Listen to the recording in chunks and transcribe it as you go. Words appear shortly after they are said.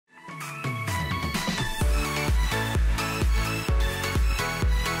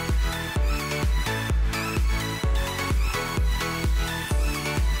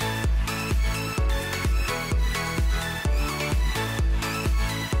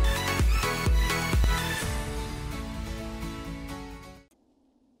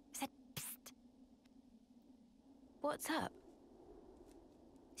what's up?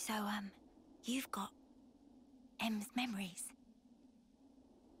 So, you've got M's memories.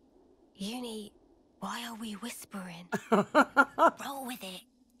 Uni, Why are we whispering? Roll with it.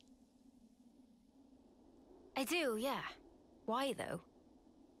 I do, yeah. Why, though?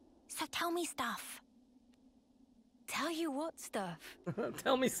 So tell me stuff. Tell you what stuff?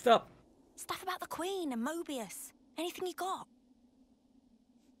 Tell me stuff. Stuff about the Queen and Mobius. Anything you got.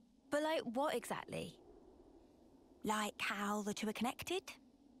 But like, what exactly? Like how the two are connected?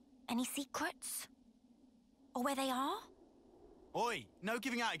 Any secrets? Or where they are? Oi, no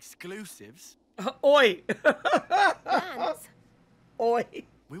giving out exclusives. Oi! Lance? Oi!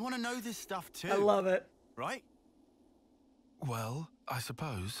 We want to know this stuff too. I love it. Right? Well, I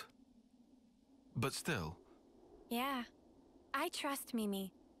suppose. But still. Yeah. I trust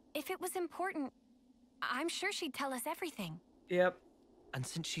Mimi. If it was important, I'm sure she'd tell us everything. Yep. And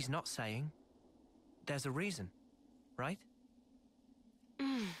since she's not saying, there's a reason, right?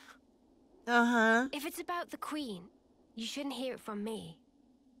 Uh-huh. If it's about the Queen, you shouldn't hear it from me,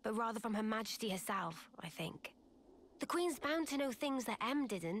 but rather from Her Majesty herself, I think. The Queen's bound to know things that M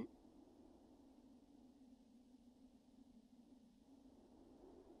didn't.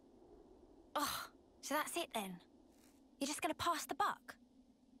 Oh, so that's it then? You're just gonna pass the buck?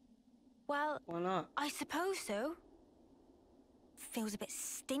 Well, Why not? I suppose so. Feels a bit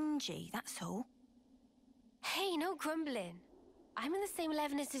stingy, that's all. Hey, no grumbling. I'm in the same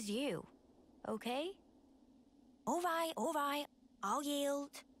levelness as you, okay? All right. I'll yield.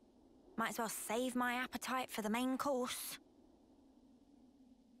 Might as well save my appetite for the main course.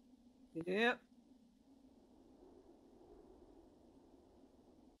 Yep.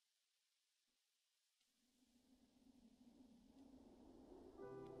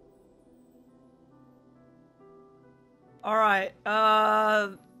 All right.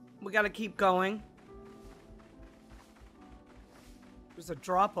 We gotta keep going. There's a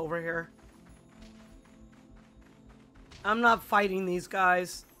drop over here. I'm not fighting these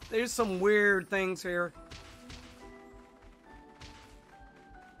guys. There's some weird things here.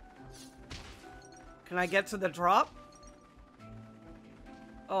 Can I get to the drop?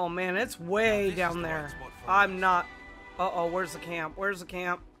 Oh man, it's way down there. I'm not. Uh-oh, where's the camp? Where's the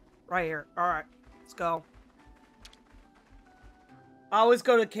camp? Right here. All right, let's go. I always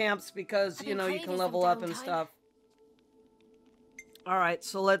go to camps because, you know, you can level up and stuff. All right,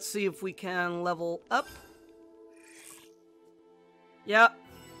 so let's see if we can level up. Yep.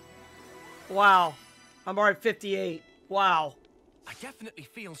 Wow. I'm already 58. Wow. I definitely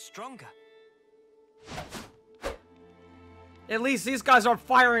feel stronger. At least these guys aren't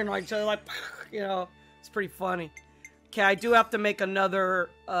firing on each other like, you know, it's pretty funny. Okay, I do have to make another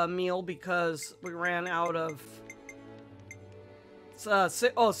meal because we ran out of...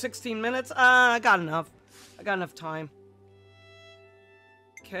 16 minutes? I got enough. I got enough time.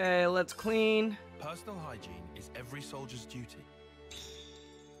 Okay, let's clean. Personal hygiene is every soldier's duty.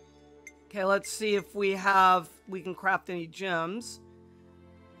 Okay, let's see if we can craft any gems.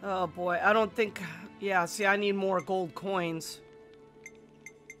 Oh boy, I don't think, yeah, see, I need more gold coins.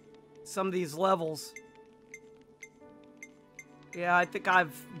 Some of these levels. Yeah, I think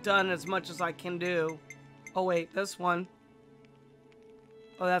I've done as much as I can do. Oh wait, this one.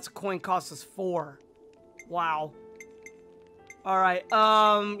 Oh, that's a coin cost us 4. Wow. Alright,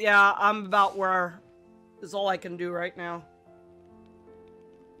 yeah, I'm about where is all I can do right now.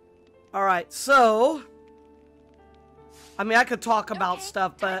 Alright, so... I mean, I could talk about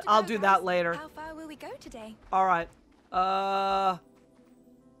stuff, but I'll do that later. How far will we go today? Alright,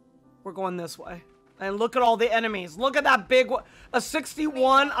 we're going this way. And look at all the enemies. Look at that big one. A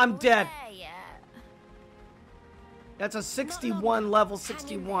 61, I'm dead. That's a 61, level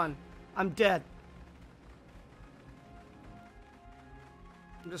 61. I'm dead.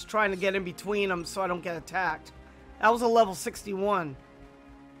 I'm just trying to get in between them so I don't get attacked. That was a level 61.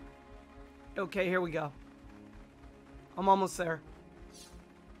 Okay, here we go. I'm almost there.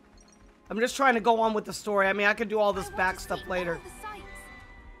 I'm just trying to go on with the story. I mean, I could do all this back stuff later.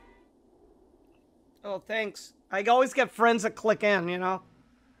 Oh, thanks. I always get friends that click in, you know?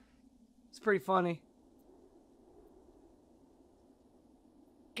 It's pretty funny.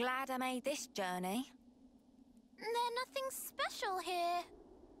 Glad I made this journey. There's nothing special here.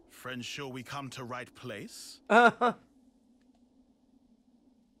 Friends sure we come to right place? We're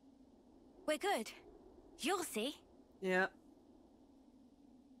good. You'll see. Yeah.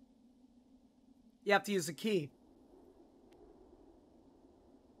 You have to use the key.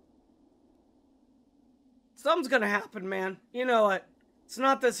 Something's gonna happen, man. You know it. It's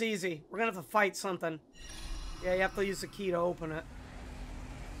not this easy. We're gonna have to fight something. Yeah, you have to use the key to open it.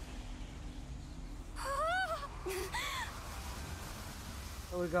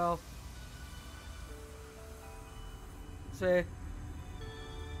 Here we go. See?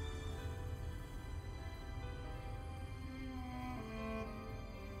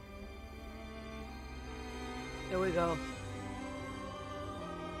 Here we go.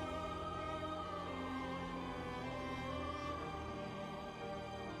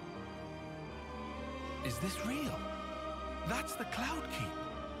 Is this real? That's the Cloud Keep.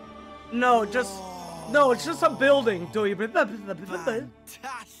 No, just... No, it's just a building. Do you... Fantastic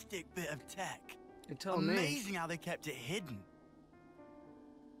bit of tech. You tell me. Amazing how they kept it hidden.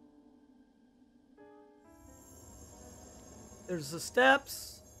 There's the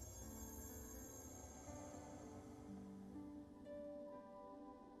steps.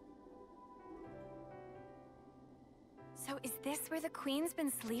 So is this where the Queen's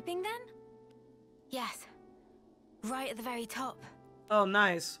been sleeping then? Yes. Right at the very top. Oh,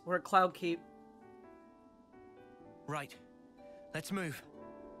 nice. We're at Cloud Keep. Right. Let's move.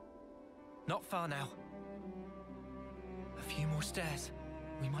 Not far now. A few more stairs.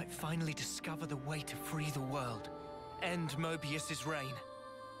 We might finally discover the way to free the world. End Mobius's reign.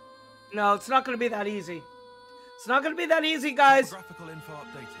 No, it's not going to be that easy. It's not going to be that easy, guys. Graphical info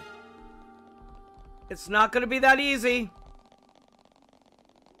updated. It's not going to be that easy.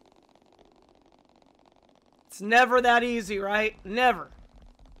 It's never that easy, right? Never.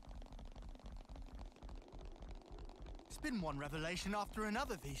 It's been one revelation after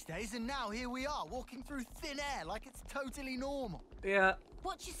another these days, and now here we are, walking through thin air like it's totally normal. Yeah.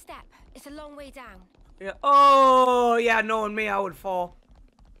 Watch your step. It's a long way down. Yeah. Oh, yeah, knowing me, I would fall.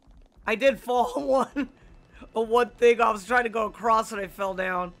 I did fall on one thing. I was trying to go across and I fell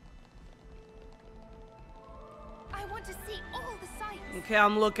down. I want to see all the sights. Okay,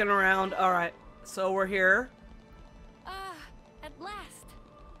 I'm looking around. All right. So we're here. Ah, at last.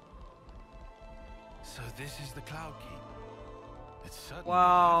 So this is the Cloud Keep. It's certainly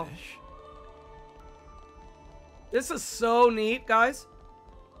Wow. lavish. This is so neat, guys.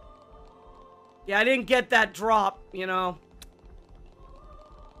 Yeah, I didn't get that drop, you know.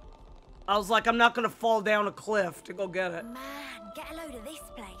 I was like, I'm not going to fall down a cliff to go get it. Man, get a load of this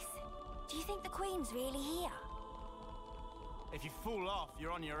place. Do you think the Queen's really here? If you fall off,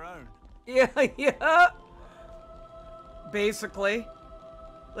 you're on your own. Yeah, yeah. Basically.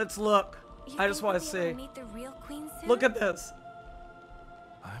 Let's look. I just want to see. Meet the real Queen soon? Look at this.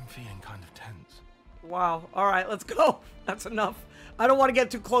 I'm feeling kind of tense. Wow. All right, let's go. That's enough. I don't want to get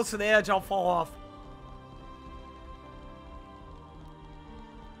too close to the edge. I'll fall off.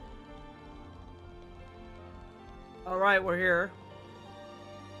 All right, we're here.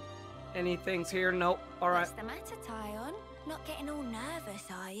 Anything's here? Nope. All right. What's the matter, Tyon? Not getting all nervous,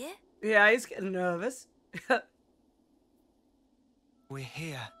 are you? Yeah, he's getting nervous. We're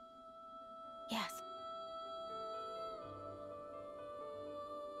here. Yes.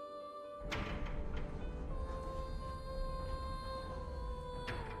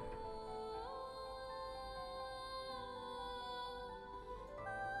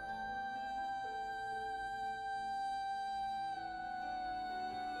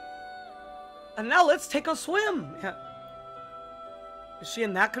 And now let's take a swim. Yeah. Is she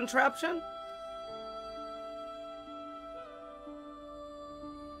in that contraption?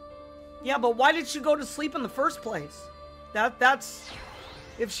 Yeah, but why did she go to sleep in the first place? That's...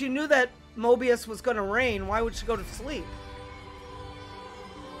 If she knew that Mobius was going to reign, why would she go to sleep?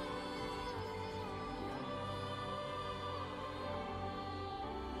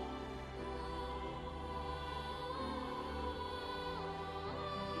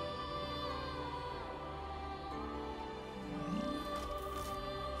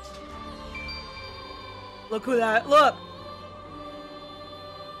 Look who that... Look!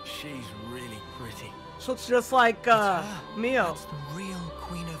 She's really pretty. She looks just like, Mio. That's the real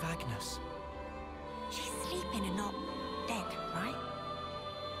Queen of Agnes. She's sleeping and not dead, right?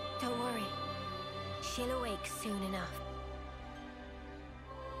 Don't worry. She'll awake soon enough.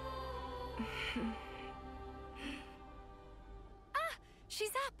 Ah!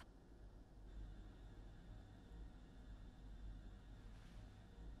 She's up!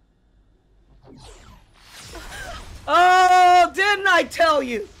 Oh, didn't I tell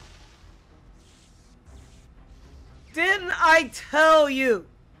you? Didn't I tell you?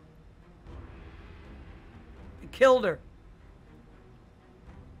 He killed her.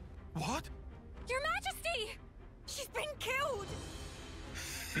 What? Your Majesty! She's been killed!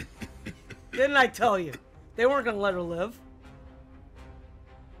 Didn't I tell you? They weren't going to let her live.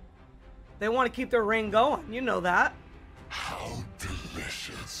 They want to keep their reign going. You know that. How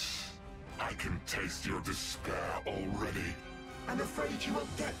delicious. I can taste your despair already. I'm afraid you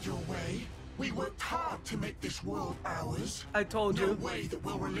won't get your way. We worked hard to make this world ours. I told No you. way that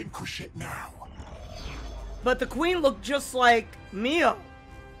we'll relinquish it now. But the queen looked just like Mio.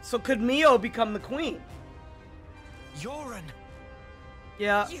 So could Mio become the queen? Yoren!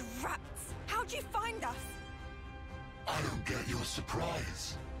 Yeah. You rats! How'd you find us? I don't get your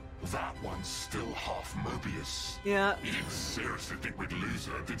surprise. That one's still half Mobius. Yeah. You didn't seriously think we'd lose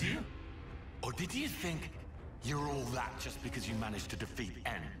her, did you? Or did you think you're all that just because you managed to defeat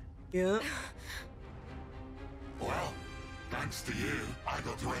N? Yeah. Well, thanks to you, I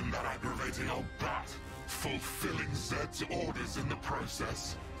got to end that aggravating old bat, fulfilling Zed's orders in the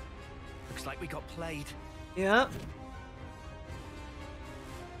process. Looks like we got played. Yeah.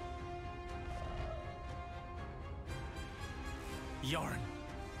 Yoren,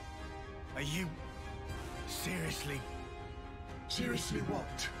 are you seriously Seriously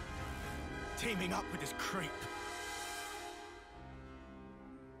what? teaming up with this creep?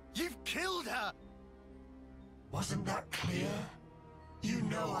 You've killed her! Wasn't that clear? You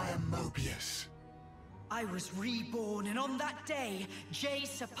know I am Mobius. I was reborn, and on that day, Jay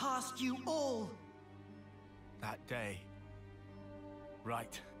surpassed you all. That day.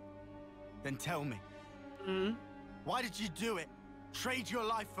 Right. Then tell me. Why did you do it? Trade your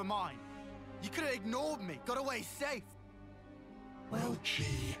life for mine? You could have ignored me, got away safe. Well,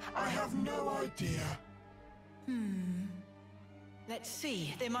 gee, I have no idea. Let's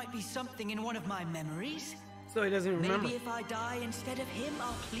see, there might be something in one of my memories. So he doesn't remember. Maybe if I die instead of him,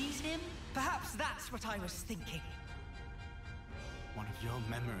 I'll please him? Perhaps that's what I was thinking. One of your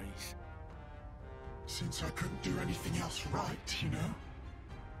memories. Since I couldn't do anything else right, you know?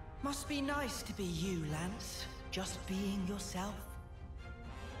 Must be nice to be you, Lance. Just being yourself.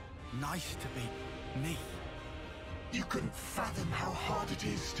 Nice to be me. You couldn't fathom how hard it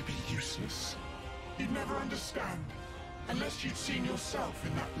is to be useless. You'd never understand, unless you'd seen yourself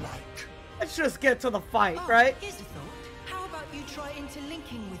in that light. Let's just get to the fight, Oh, right? here's a thought. How about you try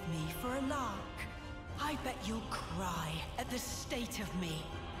interlinking with me for a lark? I bet you'll cry at the state of me.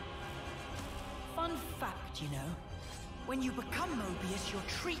 Fun fact, you know. When you become Mobius, you're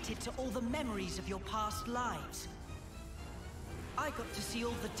treated to all the memories of your past lives. I got to see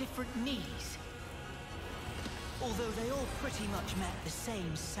all the different me's. Although they all pretty much met the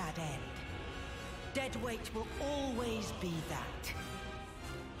same sad end. Deadweight will always be that.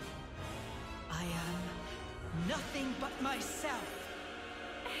 I am nothing but myself.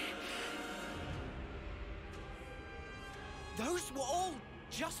 Those were all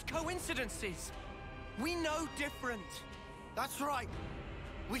just coincidences. We know different. That's right.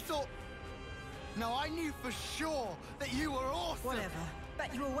 We thought... No, I knew for sure that you were awesome. Whatever.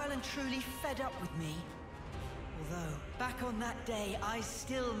 Bet you were well and truly fed up with me. Although, back on that day, I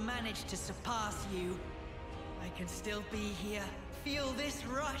still managed to surpass you. I can still be here, feel this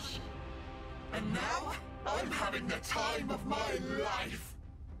rush. And now, I'm having the time of my life.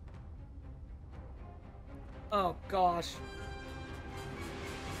 Oh, gosh.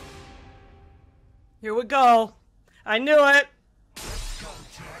 Here we go. I knew it. Let's go,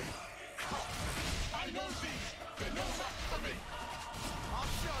 Jay. I know these. They know that coming. I'll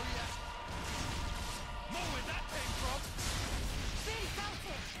show you. Know where that came from? See, felt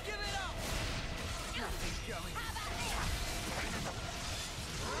it. Give it up! Nothing's going.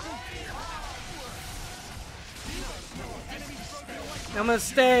 I'm gonna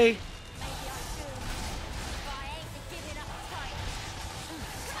stay.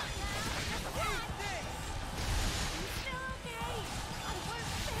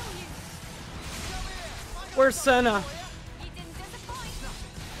 Where's Senna? You didn't disappoint.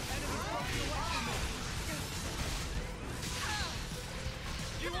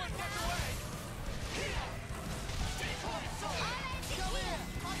 You won't get away!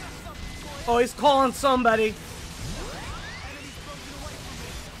 Oh, he's calling somebody.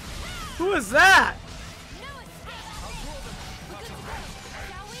 Who is that? No escape. We're good to go,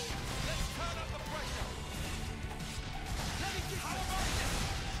 shall we? Turn up the pressure! Let me get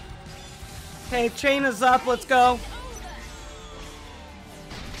Okay, chain is up. Let's go.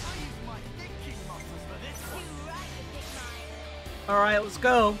 All right, let's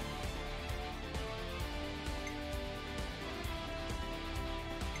go.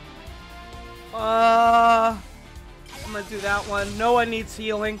 I'm gonna do that one. Noah needs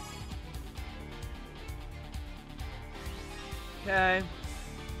healing. Okay.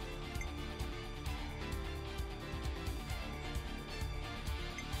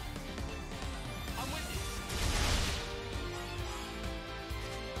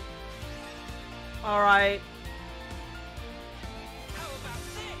 All right.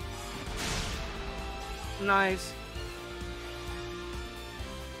 Nice.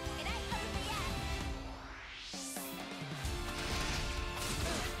 It ain't over yet.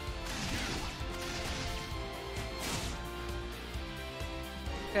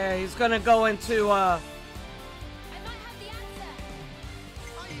 Okay, he's gonna go into I might have the answer.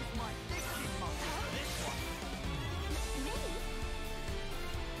 I used my thinking muscle for this one. Me?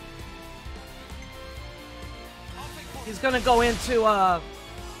 he's gonna go into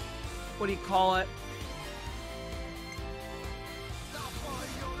what do you call it?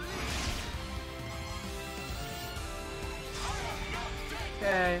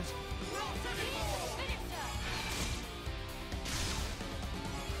 Okay.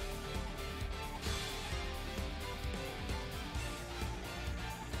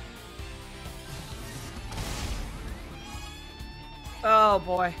 Oh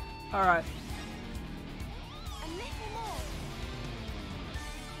boy. All right. A little more.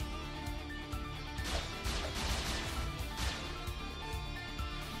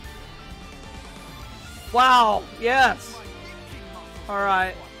 Wow. Yes. All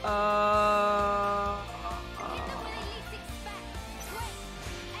right. Give them what they least expect. Quick,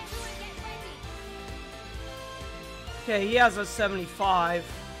 everyone get ready. Okay, he has a 75.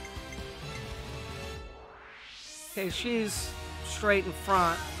 Okay, she's straight in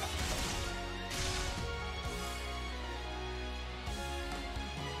front.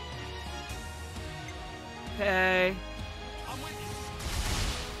 Okay.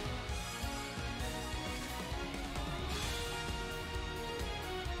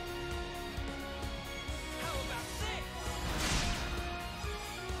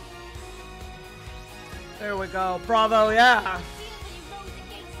 There we go. Bravo, yeah. Feel that you rose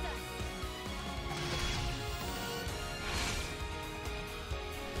against us.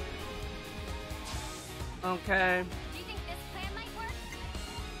 Okay. Do you think this plan might work?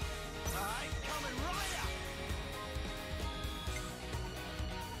 Alright, coming right up.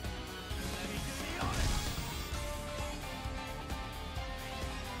 Let me do the honors.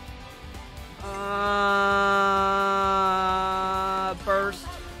 Burst.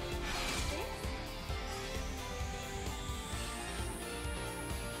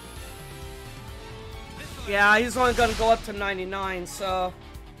 Yeah, he's only gonna go up to 99, so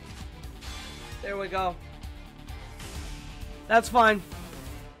there we go. That's fine.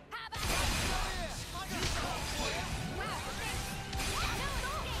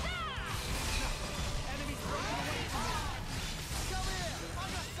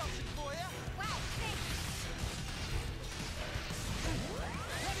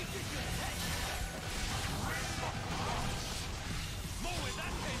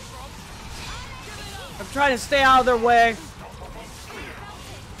 I'm trying to stay out of their way.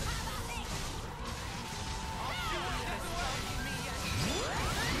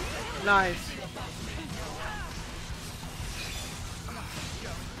 Nice.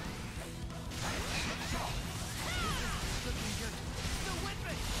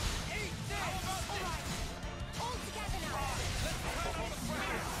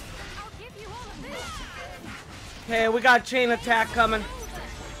 Okay, we got chain attack coming.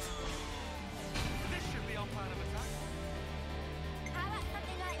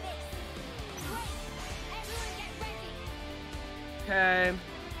 Okay.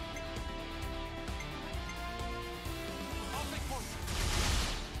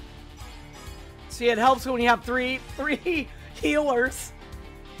 See, it helps when you have three healers.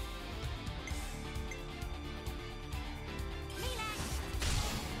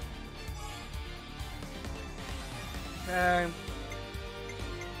 Okay.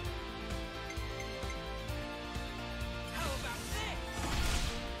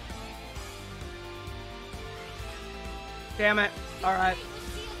 Damn it. All right.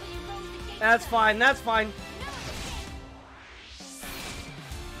 That's fine. That's fine.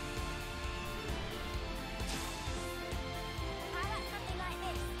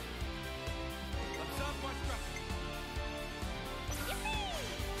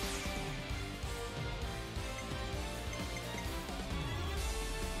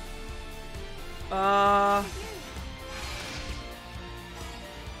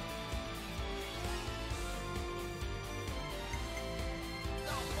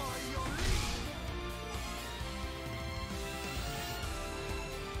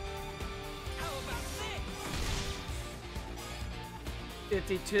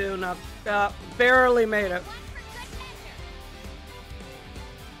 $52, not barely made it.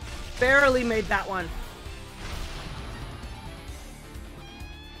 Barely made that one.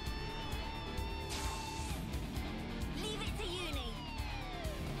 Leave it to uni.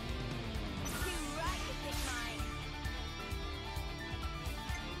 Too right to pick mine.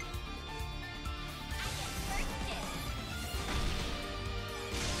 I get first dibs.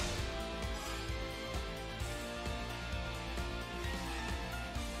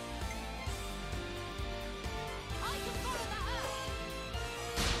 I can follow that up.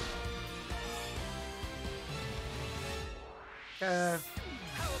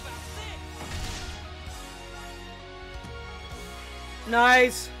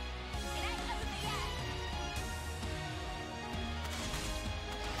 Nice.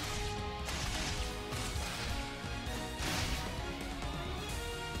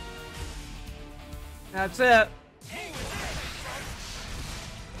 That's it.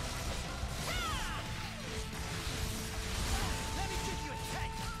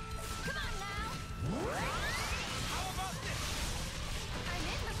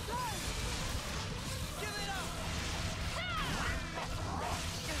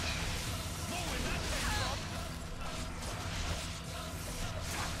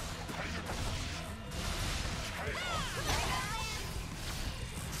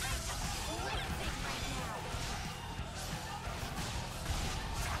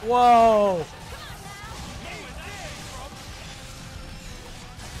 Whoa!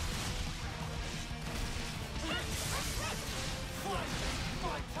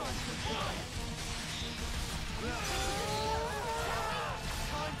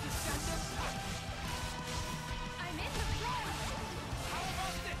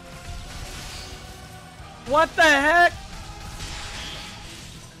 What the heck?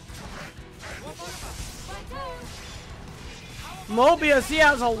 Mobius, he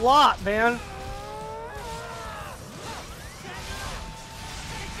has a lot, man.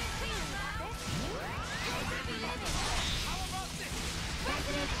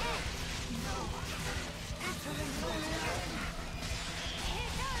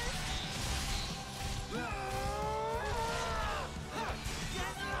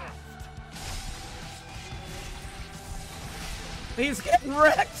 He's getting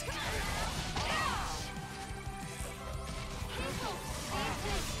wrecked.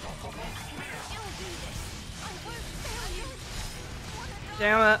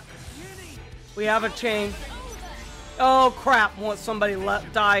 Damn it. We have a chain. Oh crap, once somebody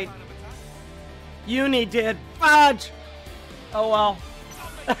died. Uni did. Fudge! Oh well.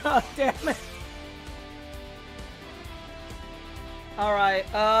 Damn it. Alright,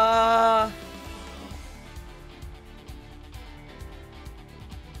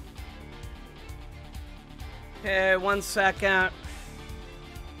 okay, 1 second.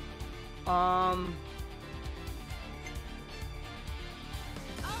 I'm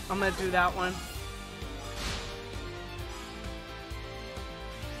gonna do that one.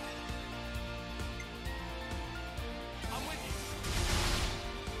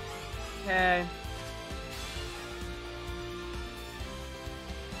 Okay.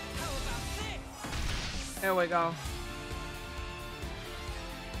 There we go.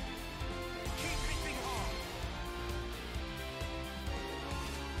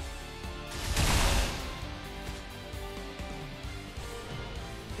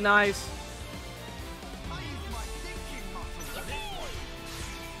 Nice.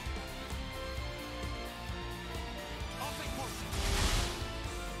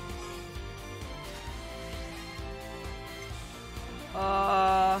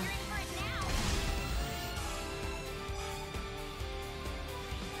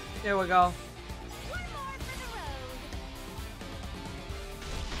 There we go.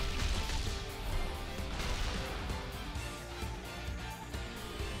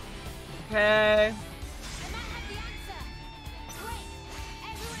 Okay.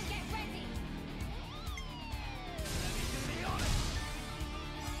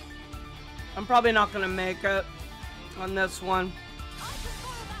 I'm probably not gonna make it on this one.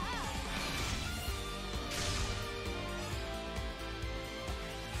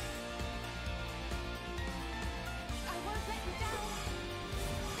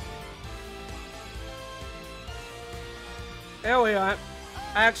 There we are.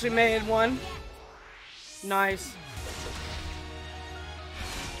 I actually made one. Nice.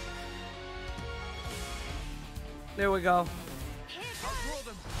 There we go.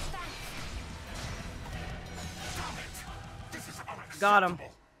 Got him.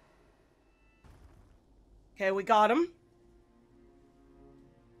 Okay, we got him.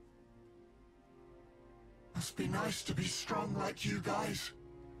 Must be nice to be strong like you guys.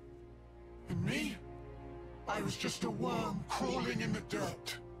 And me? I was just a worm crawling in the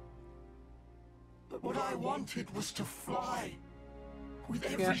dirt. But what I wanted was to fly. With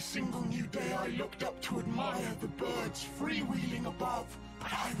every single new day I looked up to admire the birds freewheeling above,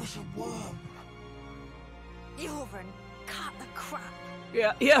 but I was a worm. Jorvin, cut the crap.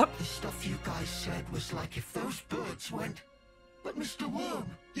 Yeah, yep. The stuff you guys said was like if those birds went, but Mr. Worm,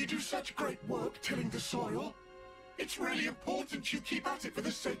 you do such great work tilling the soil. It's really important you keep at it for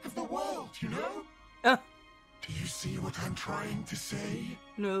the sake of the world, you know? Do you see what I'm trying to say?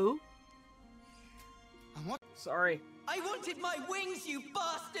 No. And what? Sorry. I wanted my wings, you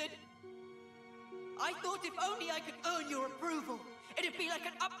bastard! I thought if only I could earn your approval, it'd be like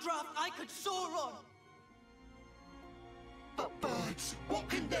an updraft I could soar on. But birds, what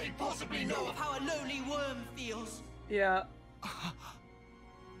can they possibly know Of how a lonely worm feels. Yeah.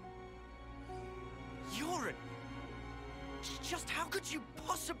 Yoren! Just how could you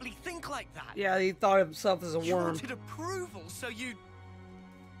possibly think like that? Yeah, he thought of himself as a You worm. wanted approval, so you...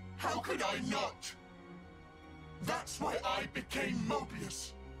 How could I not? That's why I became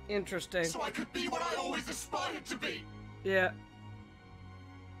Mobius. Interesting. So I could be what I always aspired to be. Yeah.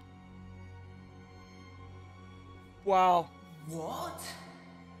 Wow. What?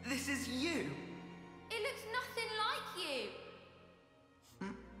 This is you? It looks nothing like you.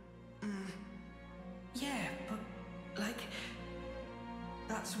 Yeah, but, like,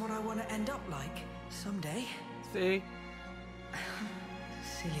 that's what I want to end up like, someday. See?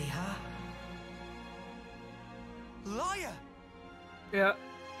 Silly, huh? Liar! Yeah.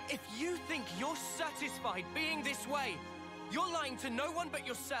 If you think you're satisfied being this way, you're lying to no one but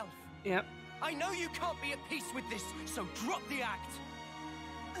yourself. Yep. I know you can't be at peace with this, so drop the act.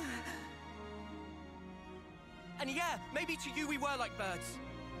 And yeah, maybe to you we were like birds.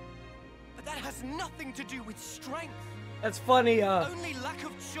 But that has nothing to do with strength. That's funny, Only lack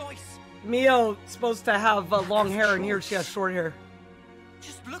of choice. Mio's supposed to have long hair, and here she has short hair.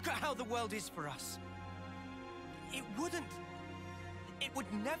 Just look at how the world is for us. It would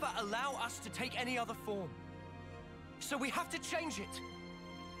never allow us to take any other form. So we have to change it.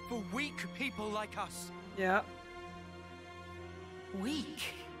 For weak people like us. Yeah. Weak?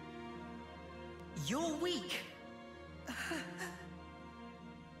 You're weak?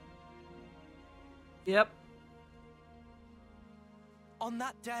 Yep. On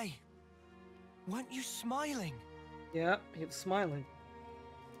that day, weren't you smiling? Yeah, he was smiling.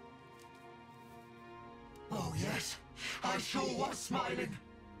 Oh yes, I sure was smiling.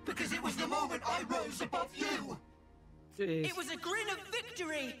 Because it was the moment I rose above you. Jeez. It was a grin of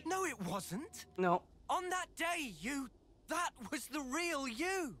victory! No, it wasn't. No. On that day, that was the real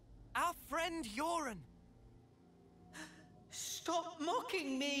you. Our friend Yoren. Stop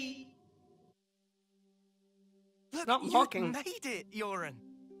mocking me! Look, Not you mocking. made it, Yoren.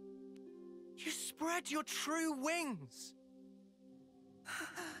 You spread your true wings.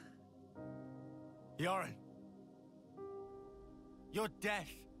 Yoren. Your death.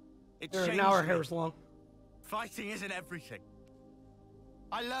 It There, changed now her me. hair's long. Fighting isn't everything.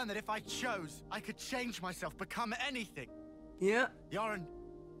 I learned that if I chose, I could change myself, become anything. Yeah. Yoren,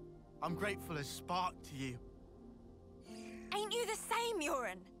 I'm grateful as Spark to you. Ain't you the same,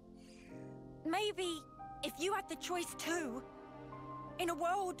 Yoren? Maybe if you had the choice too, in a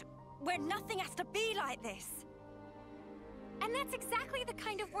world where nothing has to be like this. And that's exactly the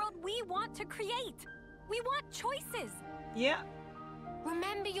kind of world we want to create. We want choices. Yeah.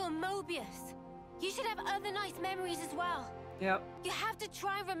 Remember your Mobius. You should have other nice memories as well. Yep. You have to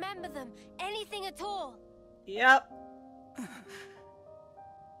try and remember them. Anything at all. Yep.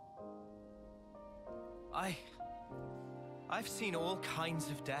 I've seen all kinds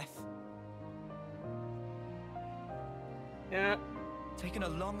of death. Yeah. Taken a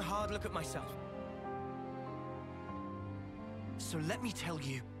long, hard look at myself. So let me tell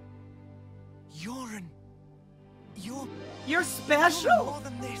you, Yoren, You're special. you're more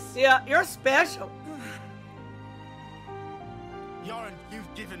than this. Yeah, you're special. Yoren,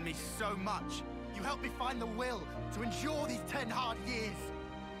 you've given me so much. You helped me find the will to endure these 10 hard years.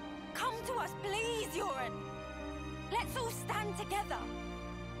 Come to us, please, Yoren. Let's all stand together.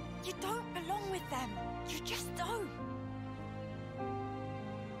 You don't belong with them. You just don't.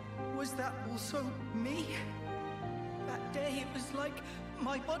 Was that also me? That day it was like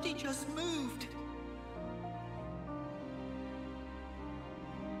my body just moved.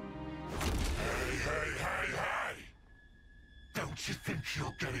 Hey! Don't you think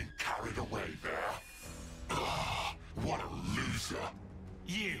you're getting carried away there? Ugh, what a loser.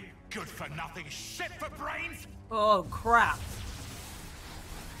 You good-for-nothing shit for brains! Oh, crap.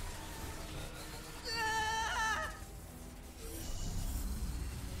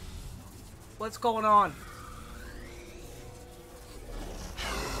 What's going on?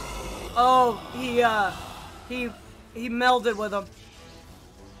 Oh, he melded with him.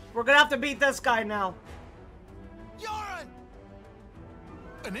 We're gonna have to beat this guy now. Yoren!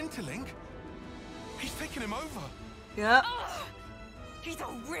 An interlink? He's taken him over. Yeah. He's a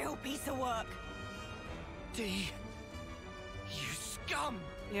real piece of work. D, you scum!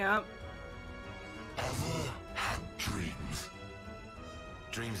 Yeah. Ever had dreams?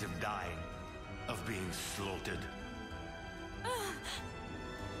 Dreams of dying, of being slaughtered.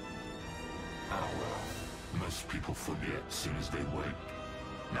 Ah well. Most people forget as soon as they wake.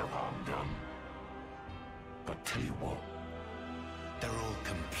 No harm done. But tell you what. They're all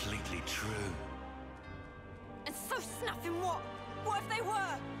completely true. And so snuffing what? What if they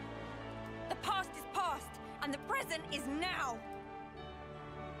were? The past is past, and the present is now.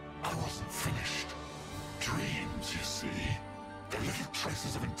 I wasn't finished. Dreams, you see. They're little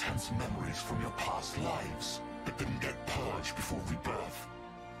traces of intense memories from your past lives that didn't get purged before rebirth.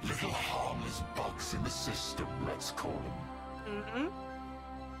 Little harmless bugs in the system, let's call them.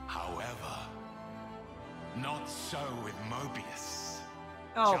 However, not so with Mobius.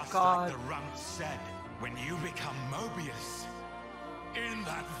 Oh, Just God. like the Rump said, when you become Mobius, in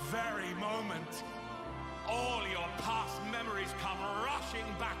that very moment, all your past memories come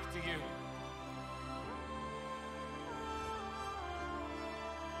rushing back to you.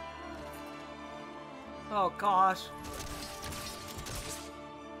 Oh, gosh.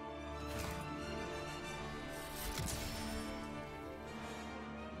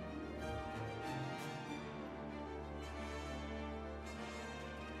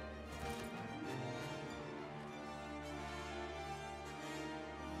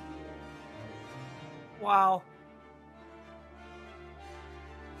 Wow.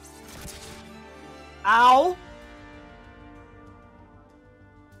 Ow.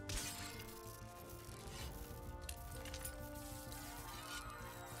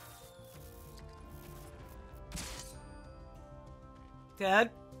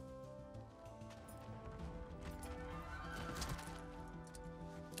 Dead.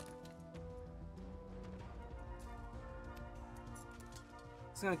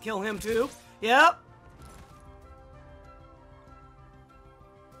 It's gonna kill him too. Yep.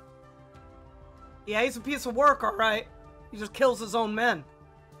 Yeah, he's a piece of work, all right. He just kills his own men.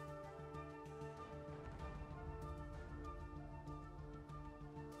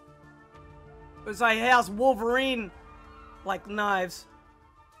 It's like he has Wolverine like knives.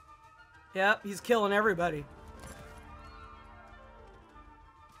 Yep, he's killing everybody.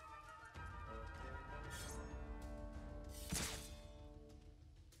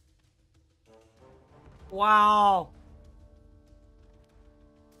 Wow.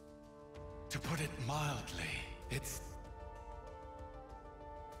 To put it mildly, it's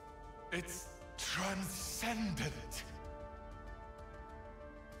transcendent.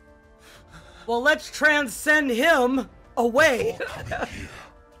 Well, let's transcend him away. Before coming here,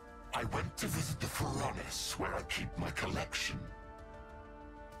 I went to visit the Furnace where I keep my collection.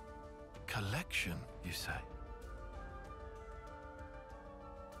 Collection, you say?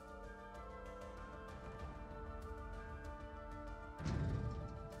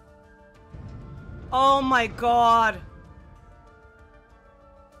 Oh my god.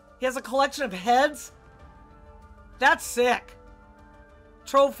 He has a collection of heads? That's sick.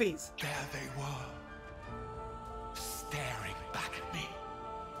 Trophies. There they were, staring back at me.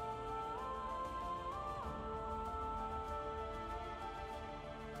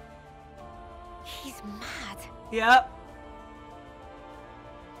 He's mad. Yep.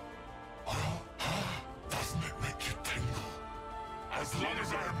 Doesn't it make you tingle? As long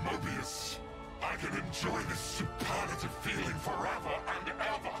as I am Mobius, I can enjoy this superlative feeling forever and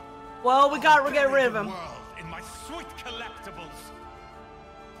ever. Well, we gotta get rid of him. World in my sweet collectibles.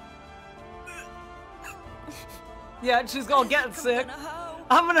 Yeah, she's gonna get sick. Gonna hurl.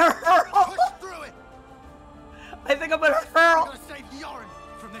 I'm gonna hurl. Push through it. I think I'm gonna I'm hurl. gonna save Yoren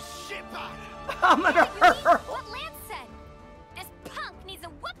from the shitbag. I'm gonna hurl. What Lance said. This punk needs a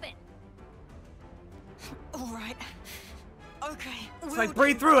whooping. All right. Okay. It's like,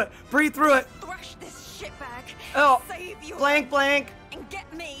 breathe through it. Breathe through it. Thrash this shitbag. Oh, Save you. blank, blank. And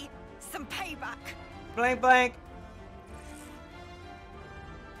get me some payback. Blank, blank.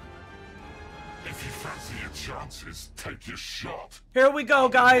 If you fancy your chances, take your shot. Here we go,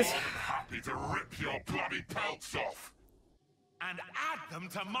 guys. I'm happy to rip your bloody pelts off. And add them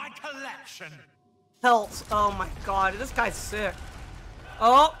to my collection. Pelts. Oh my god, this guy's sick.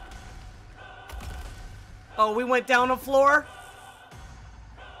 Oh. Oh, we went down the floor.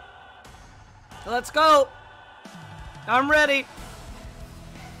 Let's go. I'm ready.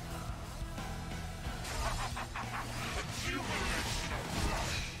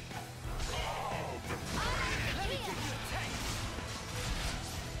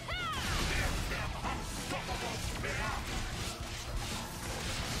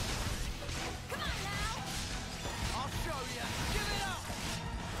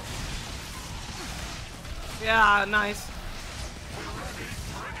 Yeah, nice.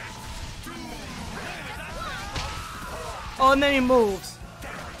 Oh, and then he moves.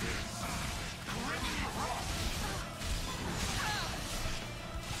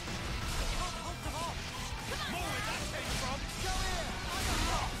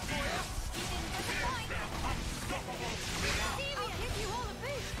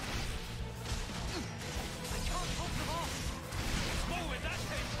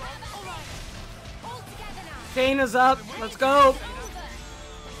 Chain is up. Let's go.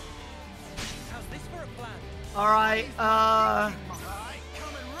 How's this for a plan? All right.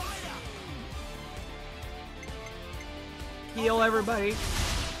 Heal everybody.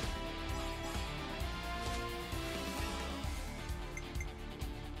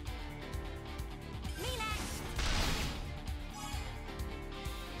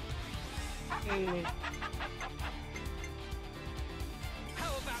 Okay. How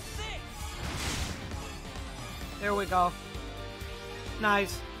about this? There we go.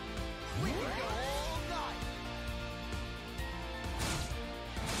 Nice. We can go all night.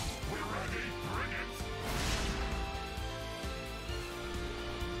 We're ready, bring it!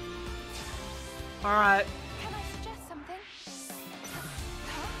 All right. Can I suggest something?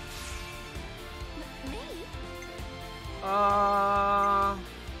 Huh? Me?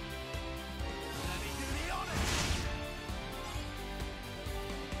 Let me do the honors.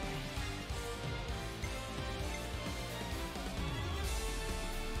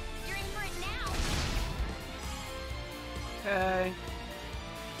 You're in for it now. Okay.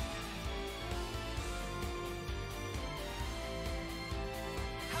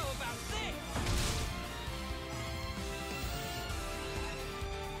 How about this?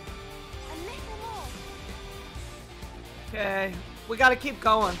 A little more. Okay. We gotta keep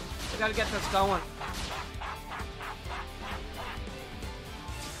going. We gotta get this going.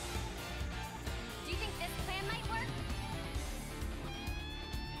 Do you think this plan might work?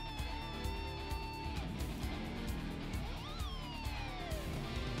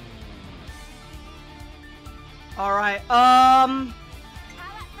 All right. How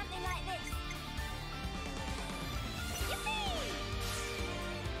about something like this? Yippee!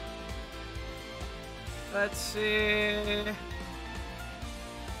 Let's see.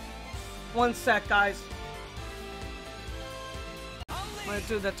 One sec, guys. I'm gonna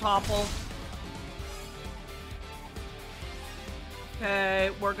do the topple. Okay,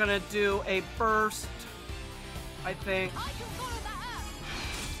 we're gonna do a burst, I think. I can follow that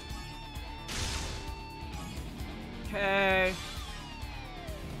up. Okay.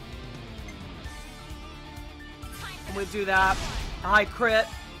 Time for And we do that. A high crit.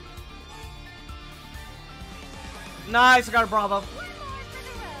 Nice, I got a bravo. one more for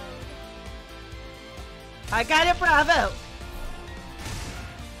the road. I got a bravo.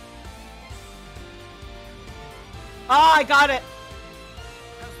 Oh, I got it.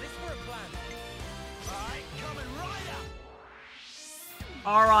 How's this for a plan? Alright, coming right up.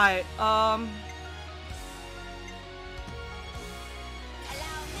 All right. Allow me.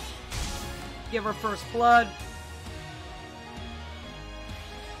 Give her first blood.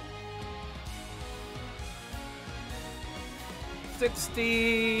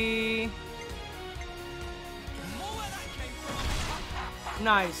 $60. More where that came from.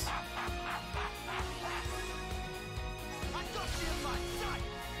 Nice. I got you in my sight.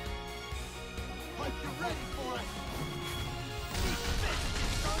 Hope you're ready for it. Eat this.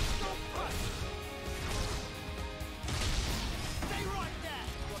 Don't push. Stay right there.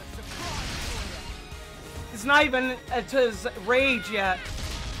 Got a surprise for you. It's not even to his rage yet.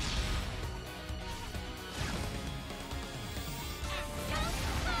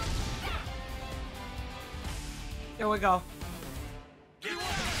 There we go.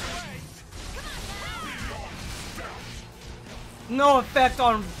 No effect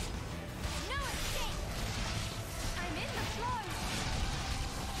on. No escape. I'm in the flow.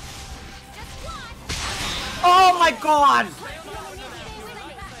 Just watch. Oh my god!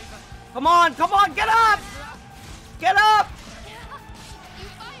 Come on, come on, get up! Get up! You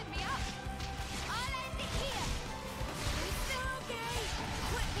fired me up. I'll end it here. You still okay?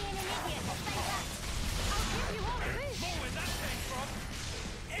 Quit being an idiot. Say that. I'll give you all food. More where that came from.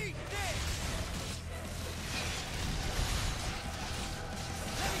 Eat this.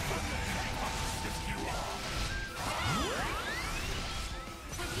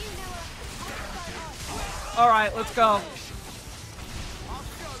 With you, Noah, I'll All right, let's go. I'll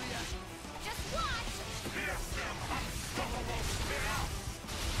show you. just watch.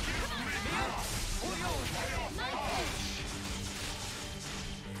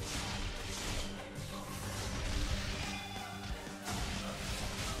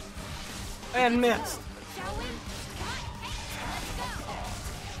 And missed. Shall we? Come on, hey, let's go.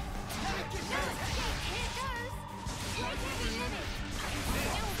 No escape. Here goes. Break every limit.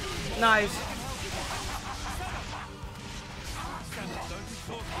 Nice.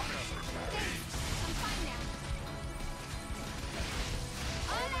 I'm fine now.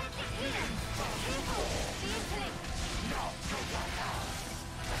 I'll end it here. Careful. See you soon.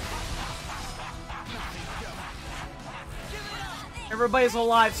 Everybody's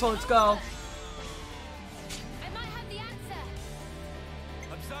alive, so let's go.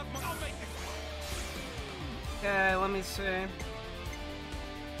 Okay, let me see.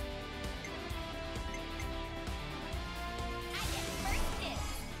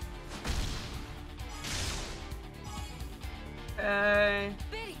 Okay.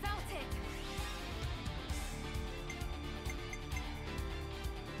 Barely felt it.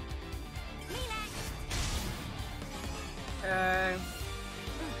 Me next. Okay.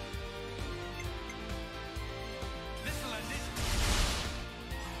 This'll end it.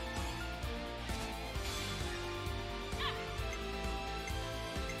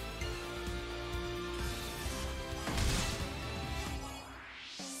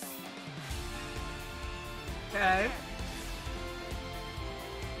 Okay.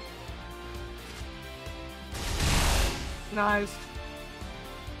 Nice.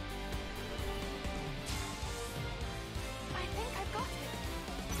 I think I've got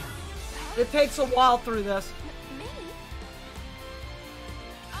it. It takes a while through this. Me?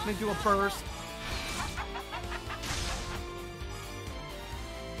 Let me do a burst.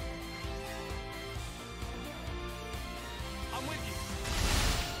 I'm with you.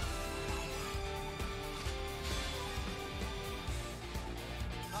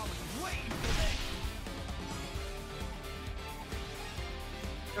 I was waiting for this.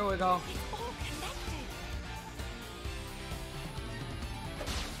 There we go. It's all connected.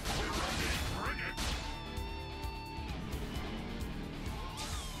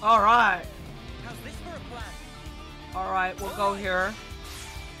 All right. How's this for a plan? All right, we'll go here.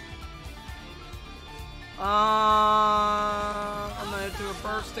 I'm gonna do a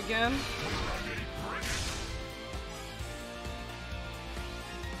burst again.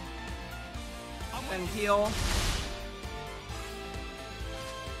 And heal.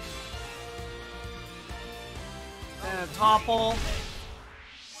 And a topple.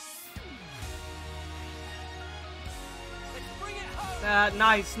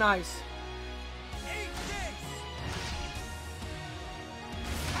 Nice, nice.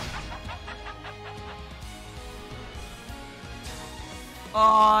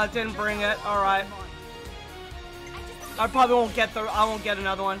 Oh, it didn't bring it. All right. I probably won't get I won't get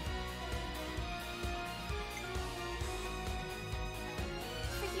another one.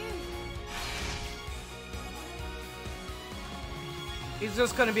 He's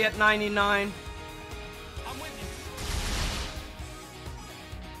just gonna be at 99.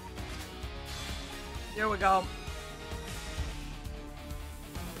 Here we go.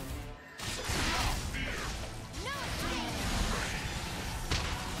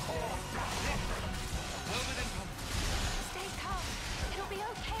 Stay calm. It'll be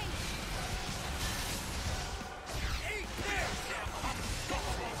okay.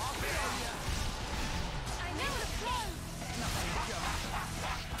 I know the flow.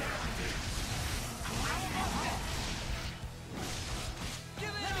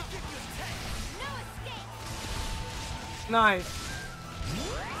 No escape. Nice.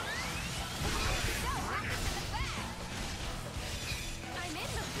 I'm in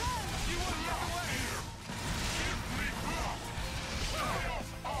the flow. All right.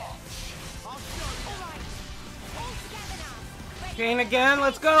 All together now. Chain again.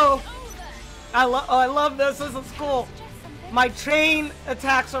 Let's go. I love this. This is cool. My chain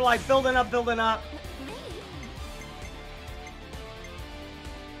attacks are like building up, building up. Me?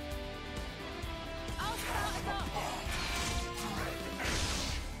 I'll start us off.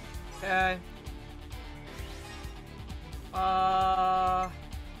 Okay.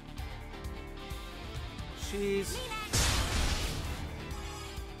 Jeez.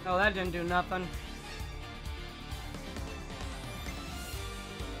 Oh, that didn't do nothing.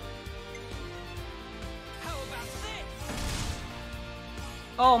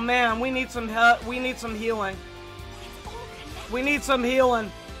 Oh man, we need some help. We need some healing. We need some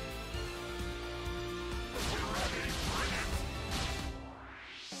healing.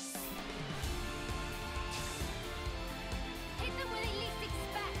 Hit them where they least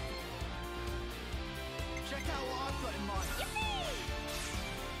expect. Check out what I've got in mind.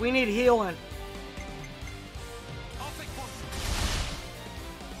 Yippee! We need healing. I'll take one.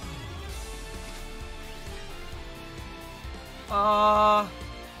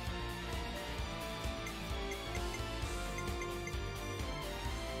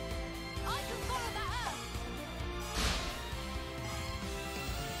 I can follow that up.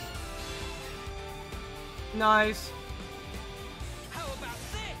 Nice. How about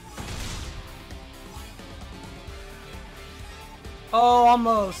this? Oh,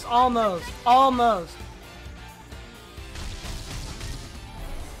 almost, almost, almost.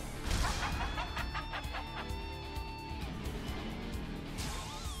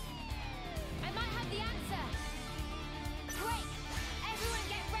 I might have the answer. Great. Everyone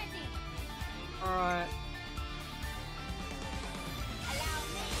get ready. All right.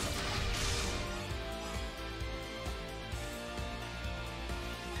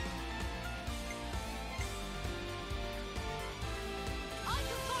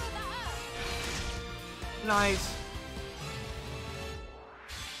 Nice.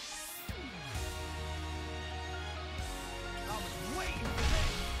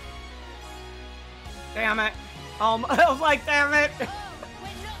 Damn it. I was like, damn it. Oh, we're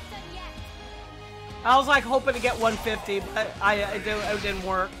not done yet. I was like hoping to get 150, but it didn't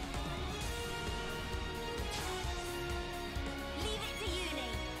work. Leave it to uni.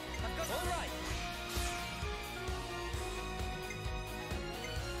 I've got all right.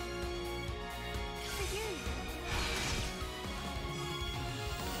 For you.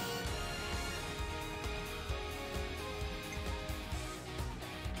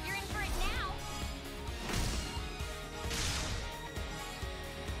 You're in for it now.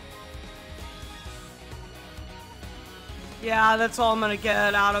 Yeah, that's all I'm gonna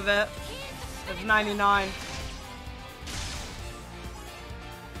get out of it. It's 99.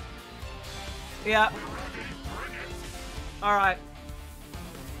 Yeah. All right.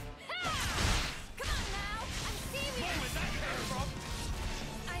 Come on now. I'm serious.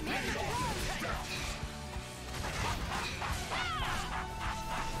 I'm in the wrong.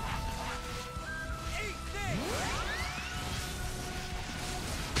 Eat this!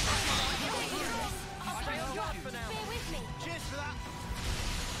 I'll try to laugh for now. Bear with me. Cheers for that.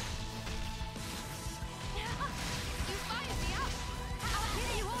 You fired me up. I'll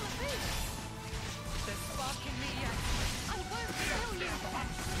give you all a boost. There's spark in me yet. I'm going to kill you.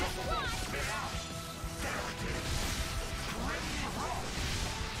 Just one.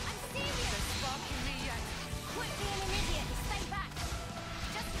 I'm serious. There's spark in me yet. Quit being an idiot and stay back.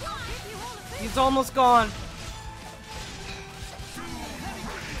 Just one. Give you all a boost. He's almost gone.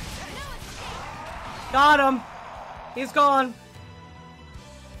 Got him. He's gone.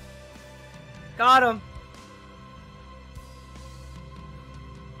 Got him.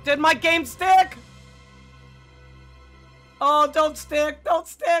 Did my game stick? Oh, don't stick. Don't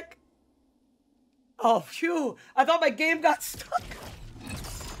stick. Oh, phew. I thought my game got stuck.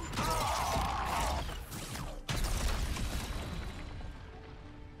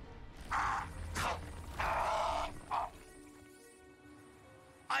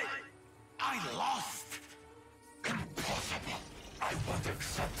 I lost. Impossible. I won't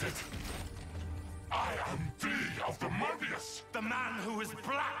accept it. I am D of the Mobius. The man who is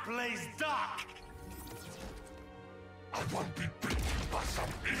black blazed dark. I won't be beaten by some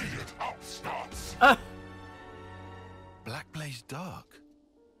idiot upstarts. Black Blaze Dark?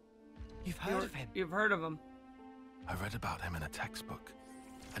 You've heard of him? You've heard of him. I read about him in a textbook.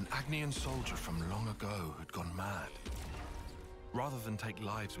 An Agnian soldier from long ago who'd gone mad. Rather than take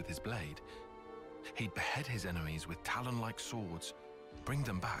lives with his blade, he'd behead his enemies with talon-like swords, bring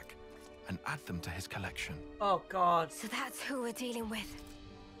them back, and add them to his collection. Oh, God. So that's who we're dealing with.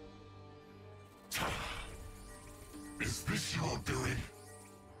 Is this your doing?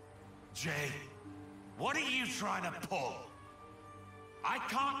 Jay, what are you trying to pull? I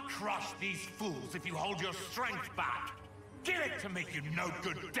can't crush these fools if you hold your strength back. Give it to me, you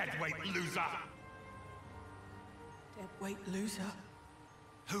no-good deadweight loser! Deadweight loser?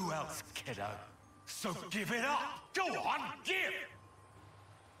 Who else, kiddo? So give it up! Go on, give!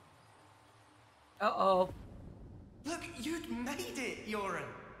 Uh-oh. Look, you'd made it, Yoren.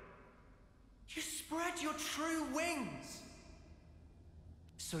 You spread your true wings.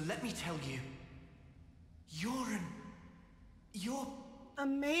 So let me tell you, Yoren, you're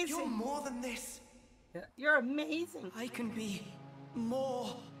Amazing. more than this. Yeah, you're amazing. I can be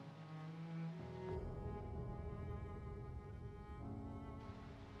more.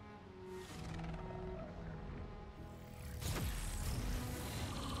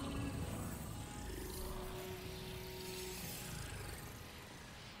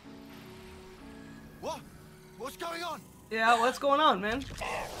 What? What's going on? Yeah, what's going on, man?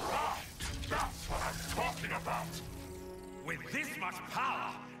 Alright! That's what I'm talking about! With this much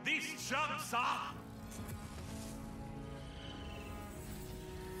power, these chumps are...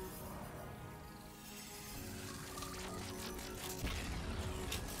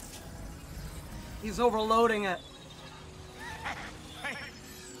 He's overloading it. Hey,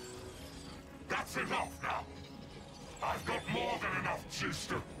 That's enough now! I've got more than enough juice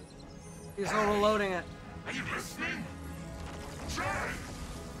to... He's overloading it. Are you listening? Jay!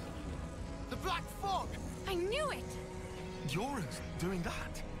 The Black Fog! I knew it. Yoren's doing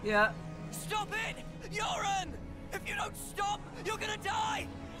that? Yeah. Stop it! Yoren! If you don't stop, you're gonna die!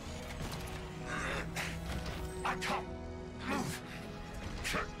 I can't move.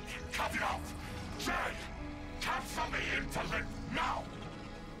 Cut it out! Jay! Cancel me into limp now!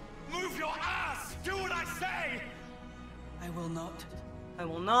 move your ass! Do what I say! I will not. I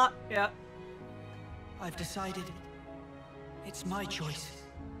will not. Yeah. I've decided. It's my choice.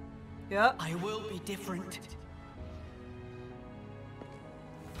 Yeah. I will be different.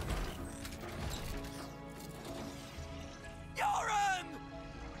 Yoren!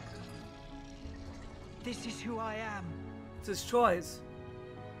 This is who I am. It's his choice.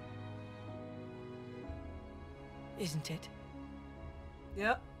 Isn't it?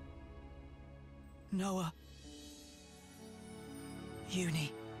 Yeah. Noah.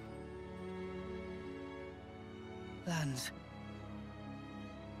 Uni. Lands.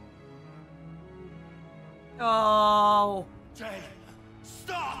 Oh. Jay,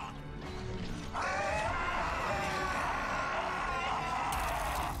 stop!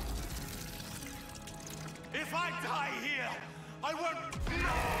 If I die here, I won't...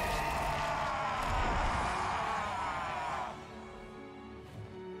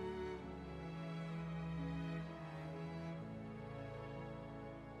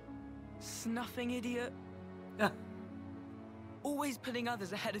 Snuffing idiot. Yeah. Always putting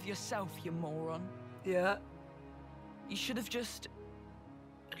others ahead of yourself, you moron. Yeah. You should have just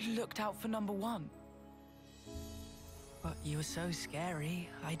looked out for number one. But you were so scary,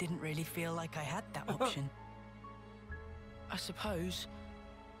 I didn't really feel like I had that option. I suppose.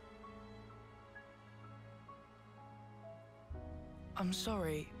 I'm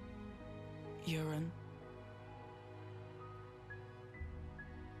sorry, Yoren.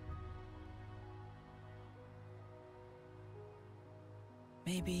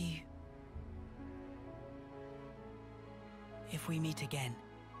 Maybe if we meet again.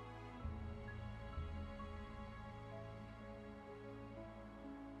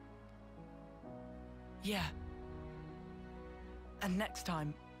 Yeah. And next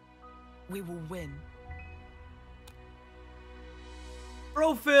time, we will win.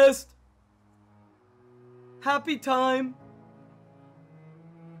 Bro fist. Happy time.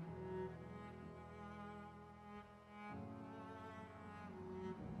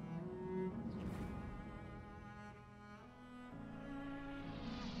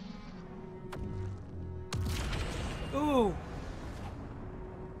 Ooh.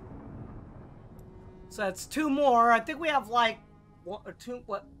 So that's two more. I think we have like one or two.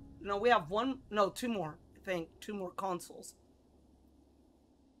 What? No, we have one. No, two more. I think two more consoles.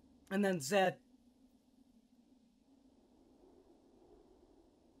 And then Zed.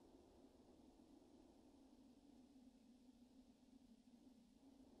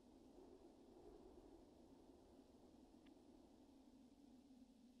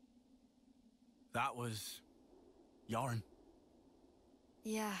 That was... Yoren.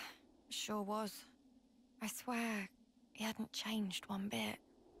 Yeah, sure was. I swear, he hadn't changed one bit.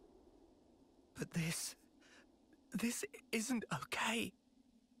 But this isn't okay.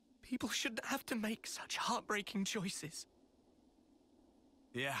 People shouldn't have to make such heartbreaking choices.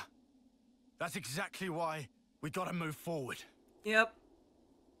 Yeah. That's exactly why we gotta move forward. Yep.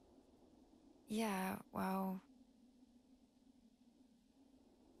 Yeah, well...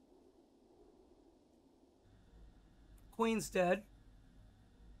 Queen's dead.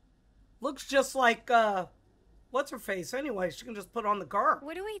 Looks just like, what's her face anyway? She can just put on the garb.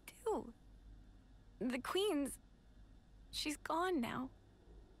 What do we do? The Queen's... she's gone now.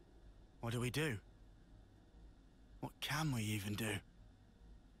 What do we do? What can we even do?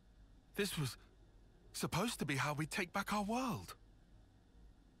 This was supposed to be how we take back our world.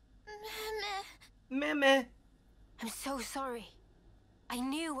 Meh. I'm so sorry. I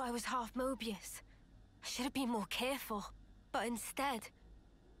knew I was half Mobius. I should have been more careful, but instead...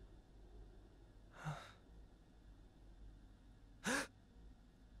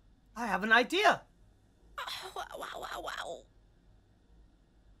 I have an idea. Wow.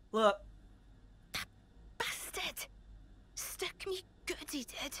 Look. That bastard! Stuck me good, he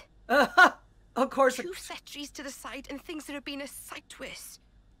did. Of course. 2 centuries to the side and things that have been a sight worse.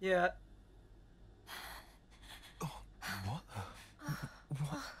 Yeah. Oh, what?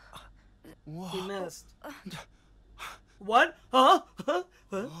 What? He missed. What? Huh? Huh?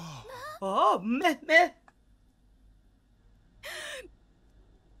 Oh, meh. Meh.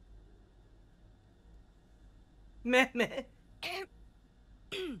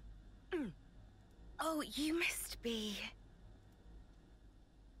 Oh, you must be...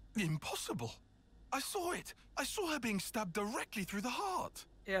 Impossible. I saw it. I saw her being stabbed directly through the heart.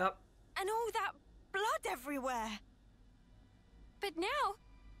 Yep. And all that blood everywhere. But now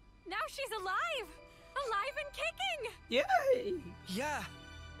she's alive! Alive and kicking! Yay! Yeah.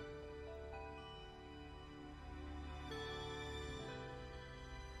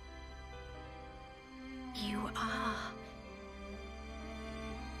 You are...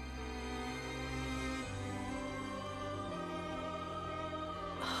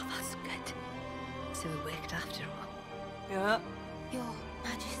 Oh, that's good. So it worked after all. Yeah. Your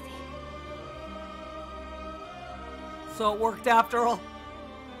Majesty. So it worked after all.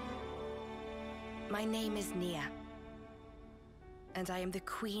 My name is Nia, and I am the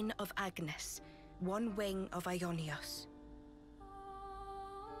Queen of Agnes, one wing of Ionios.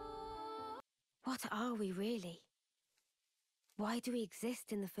 What are we really? Why do we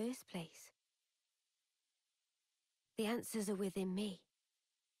exist in the first place? The answers are within me,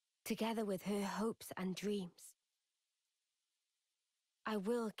 together with her hopes and dreams. I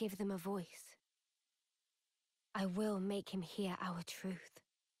will give them a voice. I will make him hear our truth.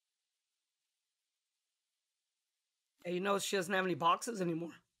 Yeah, you know she doesn't have any boxes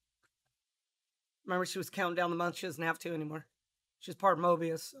anymore. Remember, she was counting down the months. She doesn't have to anymore. She's part of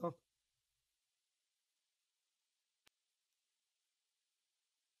Mobius, so.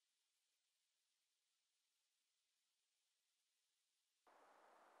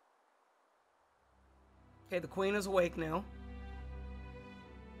 Okay, the queen is awake now.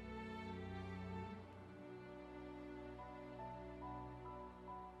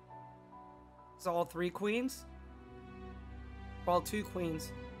 It's all 3 queens? Or all 2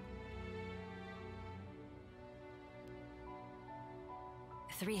 queens?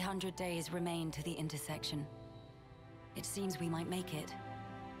 300 days remain to the intersection. It seems we might make it.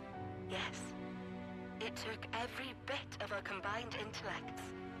 Yes. It took every bit of our combined intellects,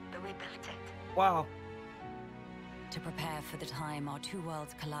 but we built it. Wow. To prepare for the time our two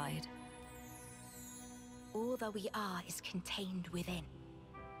worlds collide. All that we are is contained within.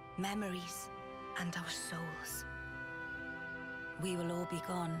 Memories and our souls. We will all be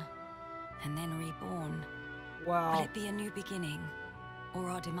gone, and then reborn. Wow. Will it be a new beginning, or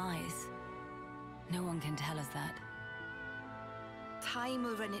our demise? No one can tell us that. Time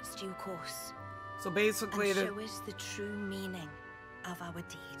will run its due course. So basically, and show us the true meaning of our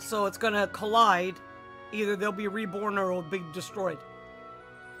deeds. So it's gonna collide. Either they'll be reborn or it'll be destroyed.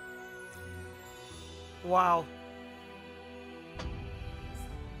 Wow.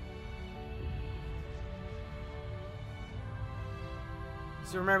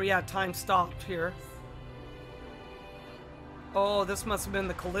 So remember, yeah, time stopped here. Oh, this must have been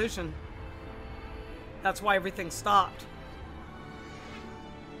the collision. That's why everything stopped.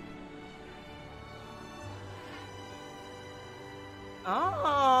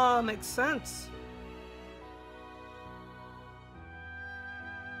 Ah, makes sense.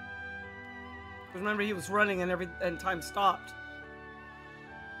 Remember, he was running and time stopped.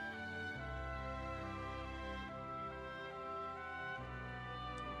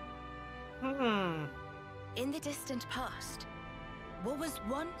 In the distant past, what was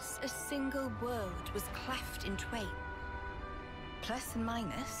once a single world was cleft in twain. Plus and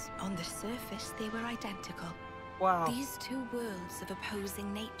minus, on the surface, they were identical. Wow. These two worlds of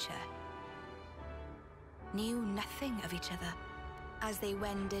opposing nature knew nothing of each other as they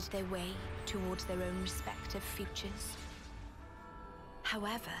wended their way towards their own respective futures.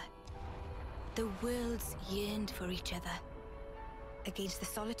 However, the worlds yearned for each other. Against the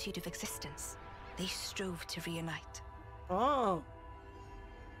solitude of existence, they strove to reunite. Oh.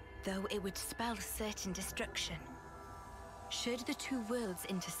 Though it would spell certain destruction, should the two worlds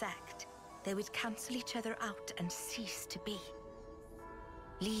intersect, they would cancel each other out and cease to be,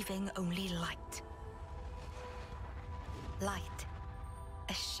 leaving only light. Light,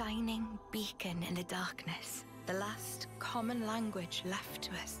 a shining beacon in the darkness, the last common language left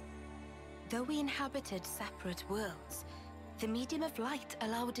to us. Though we inhabited separate worlds, the medium of light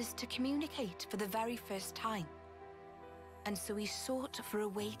allowed us to communicate for the very first time. And so we sought for a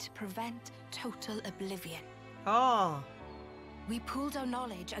way to prevent total oblivion. Oh. We pooled our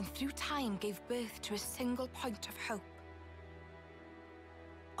knowledge and through time gave birth to a single point of hope.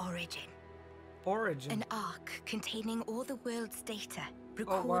 Origin. Origin. An arc containing all the world's data,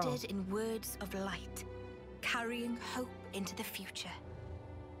 recorded in words of light, carrying hope into the future.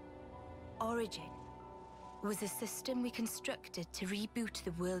 Origin was a system we constructed to reboot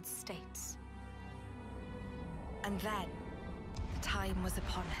the world's states. And then, the time was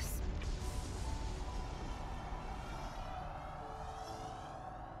upon us.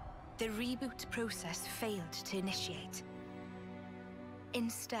 The reboot process failed to initiate.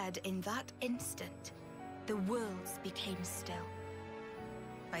 Instead, in that instant, the worlds became still.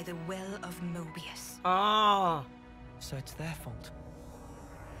 By the will of Mobius. Ah. So it's their fault.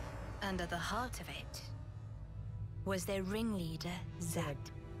 And at the heart of it was their ringleader, Zed.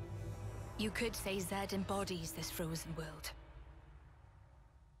 You could say Zed embodies this frozen world.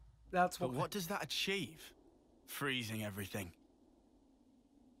 That's what. But what does that achieve? Freezing everything.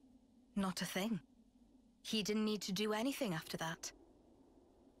 Not a thing. He didn't need to do anything after that.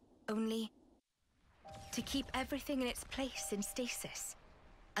 Only To keep everything in its place in stasis,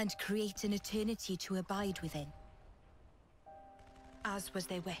 and create an eternity to abide within. As was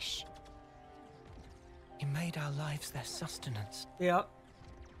their wish. You made our lives their sustenance. Yep.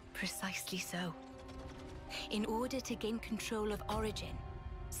 Precisely so. In order to gain control of Origin,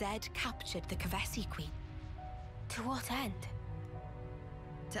 Zed captured the Kavesi Queen. To what end?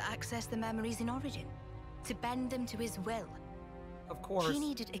 To access the memories in Origin. To bend them to his will. Of course. He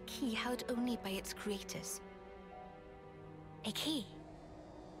needed a key held only by its creators. A key?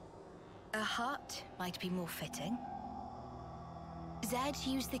 A heart might be more fitting. Zed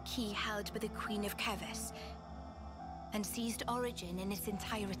used the key held by the Queen of Kevis and seized Origin in its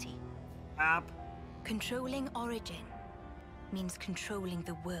entirety. Controlling Origin means controlling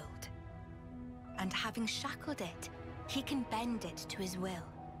the world. And having shackled it, he can bend it to his will.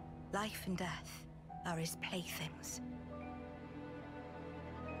 Life and death are his playthings.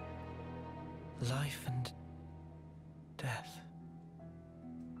 Life and death.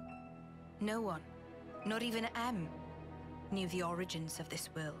 No one, not even M, knew the origins of this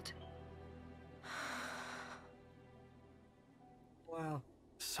world. Wow.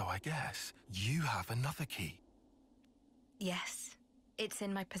 So I guess you have another key. Yes, it's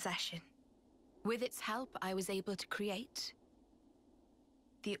in my possession. With its help, I was able to create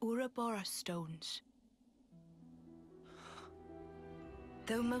the Ouroboros stones.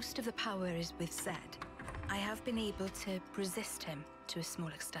 Though most of the power is with Zed, I have been able to resist him to a small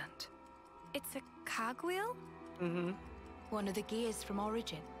extent. It's a cogwheel? Mm-hmm. One of the gears from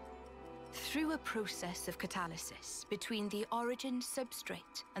Origin. Through a process of catalysis between the Origin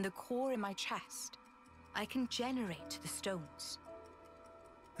substrate and the core in my chest, I can generate the stones.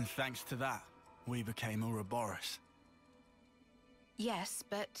 And thanks to that, we became Ouroboros. Yes,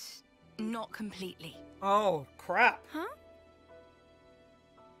 but not completely. Oh, crap. Huh?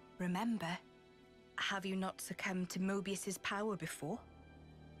 Remember, have you not succumbed to Mobius's power before?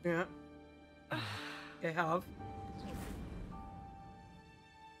 Yeah. I have.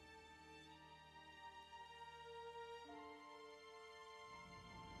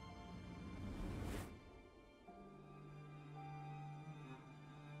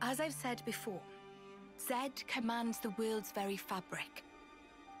 As I've said before, Zed commands the world's very fabric.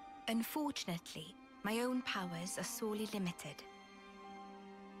 Unfortunately, my own powers are sorely limited.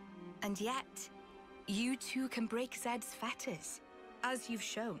 And yet, you too can break Zed's fetters, as you've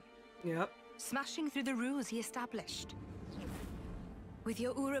shown. Yep. Smashing through the rules he established. With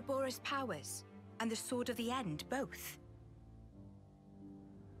your Ouroboros powers, and the Sword of the End, both.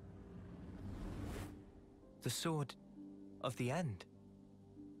 The Sword of the End.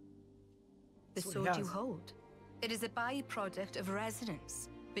 The That's what he sword you has. hold. It is a byproduct of resonance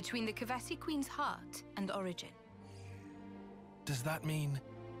between the Kavesi Queen's heart and Origin. Does that mean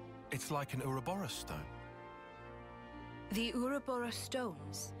it's like an Ouroboros stone? The Ouroboros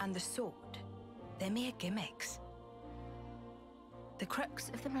stones and the sword, they're mere gimmicks. The crux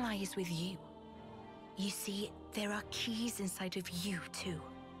of them lies with you. You see, there are keys inside of you too.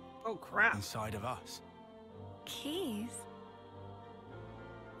 Oh, crap. Inside of us. Keys?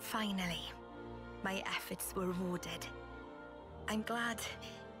 Finally, my efforts were rewarded. I'm glad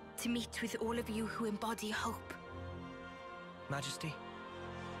to meet with all of you who embody hope. Majesty,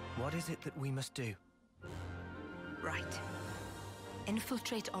 what is it that we must do? Right.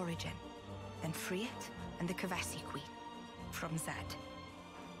 Infiltrate Origin, then free it and the Kavesi Queen. From Zed.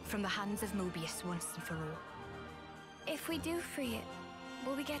 From the hands of Mobius once and for all. If we do free it,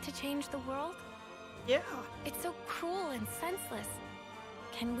 will we get to change the world? Yeah. It's so cruel and senseless.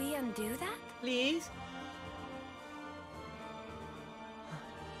 Can we undo that? Please?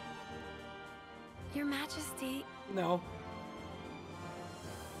 Your Majesty, No.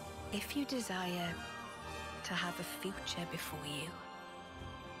 If you desire to have a future before you,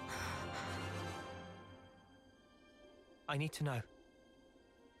 I need to know.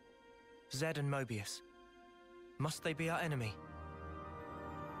 Zed and Mobius. Must they be our enemy?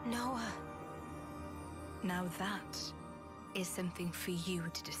 Noah. Now that is something for you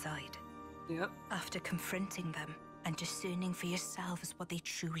to decide. Yep. After confronting them and discerning for yourselves what they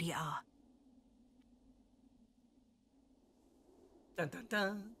truly are. Dun, dun,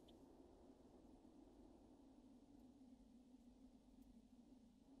 dun.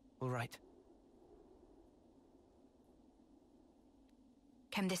 All right.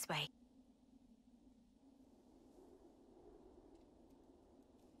 Come this way.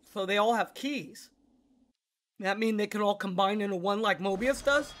 So they all have keys. That mean they can all combine into one like Mobius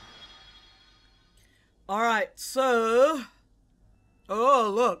does? Alright, so...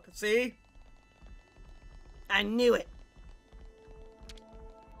 Oh, look, see? I knew it.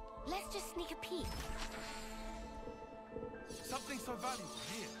 Let's just sneak a peek. Something so valuable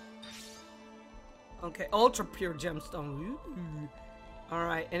here. Okay, ultra pure gemstone. Ooh. All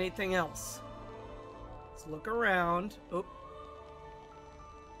right, anything else? Let's look around. Oh.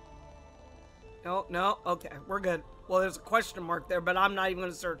 No, no. Okay, we're good. Well, there's a question mark there, but I'm not even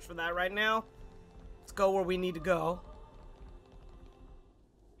going to search for that right now. Let's go where we need to go.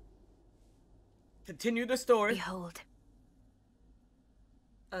 Continue the story. Behold.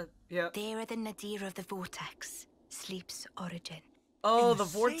 Yeah. There at the nadir of the vortex sleeps Origin. Oh, In the the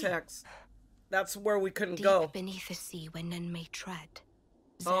sea. vortex. That's where we couldn't Deep go. beneath the sea where none may tread.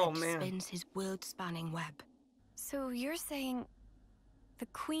 Oh, Zed man. spins his world-spanning web. So you're saying the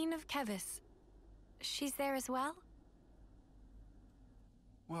Queen of Kevis, she's there as well?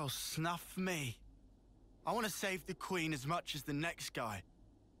 Well, snuff me. I want to save the Queen as much as the next guy.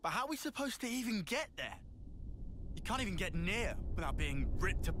 But how are we supposed to even get there? You can't even get near without being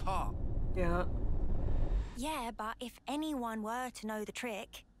ripped apart. Yeah. Yeah, but if anyone were to know the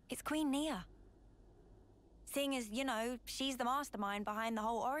trick, it's Queen Nia. Seeing as, you know, she's the mastermind behind the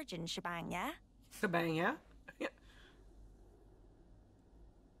whole Origin shebang, yeah? Shebang, yeah? Yeah.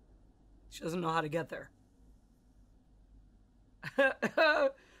 She doesn't know how to get there.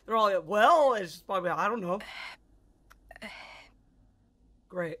 They're all like, well, it's just probably, I don't know.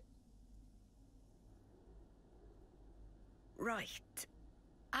 Great. Right.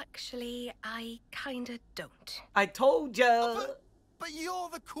 Actually, I kinda don't. I told ya. But you're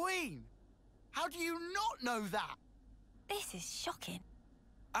the Queen. How do you not know that? This is shocking.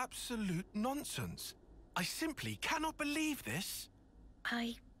 Absolute nonsense. I simply cannot believe this.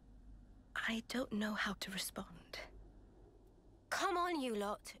 I don't know how to respond. Come on, you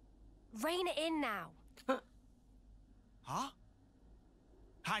lot. Rein it in now. Huh?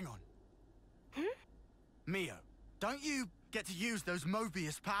 Hang on. Mio, don't you get to use those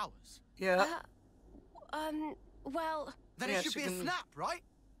Mobius powers? Yeah. Well... Then Yeah, it should she be can- a snap, right?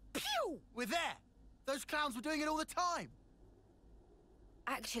 Pew! We're there. Those clowns were doing it all the time.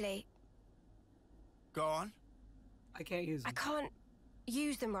 Actually, Go on. I can't use I them. can't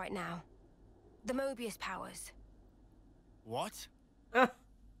use them right now. The Mobius powers. What?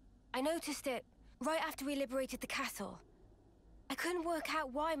 I noticed it right after we liberated the castle. I couldn't work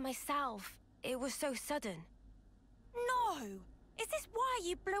out why myself. It was so sudden. No! Is this why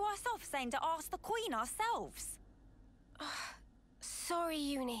you blew us off saying to ask the Queen ourselves? Sorry,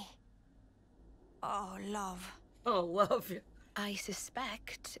 Uni. Oh, love. Oh, love you. I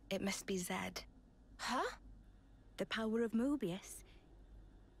suspect it must be Zed. Huh? The power of Mobius.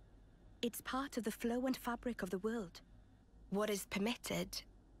 It's part of the flow and fabric of the world. What is permitted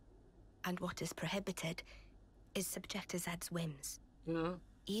and what is prohibited is subject to Zed's whims. Yeah.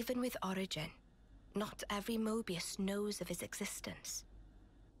 Even with Origin, not every Mobius knows of his existence.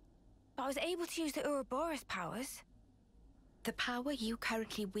 But I was able to use the Ouroboros powers. The power you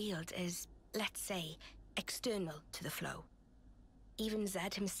currently wield is, let's say, external to the flow. Even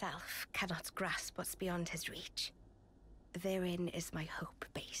Zed himself cannot grasp what's beyond his reach. Therein is my hope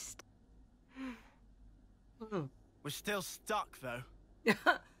based. We're still stuck, though.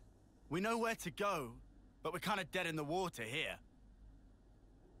 We know where to go, but we're kind of dead in the water here.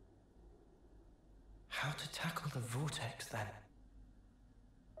 How to tackle the vortex, then?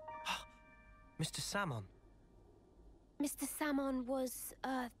 Mr. Salmon. Mr. Salmon was,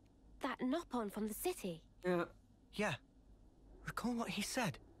 that Nopon from the city. Yeah. Yeah. Recall what he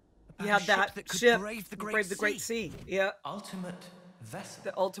said? About Yeah, a ship that that could ship. brave the great sea. Yeah. Ultimate vessel.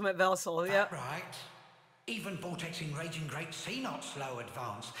 The ultimate vessel. Yeah. Right. Even vortexing raging great sea not slow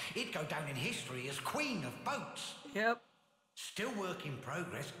advance. It'd go down in history as queen of boats. Yep. Still work in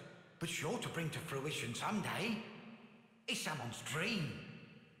progress, but sure to bring to fruition someday. It's someone's dream.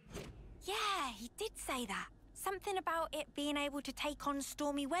 Yeah, he did say that. Something about it being able to take on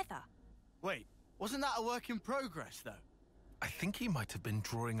stormy weather. Wait, wasn't that a work in progress, though? I think he might have been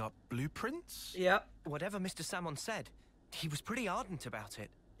drawing up blueprints. Yep. Whatever Mr. Salmon said, he was pretty ardent about it.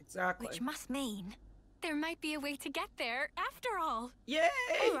 Exactly. Which must mean There might be a way to get there, after all. Yay!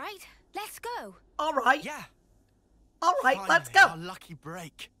 All right, let's go. All right. Yeah. All right, let's go. Finally, our lucky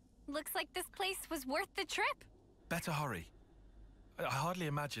break. Looks like this place was worth the trip. Better hurry. I hardly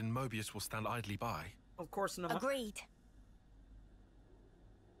imagine Mobius will stand idly by. Of course not. agreed.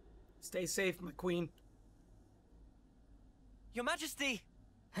 Stay safe, my queen. Your Majesty!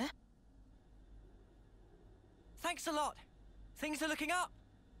 Huh? Thanks a lot. Things are looking up.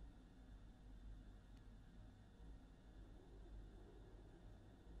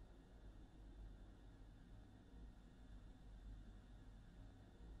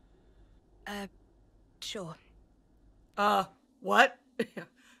 Sure. What?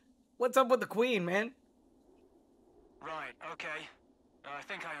 What's up with the queen, man? Right, okay. I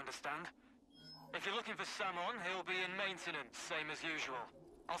think I understand. If you're looking for Samon, he'll be in maintenance, same as usual.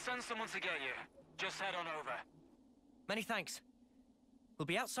 I'll send someone to get you. Just head on over. Many thanks. We'll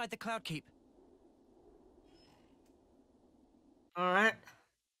be outside the Cloud Keep. Alright.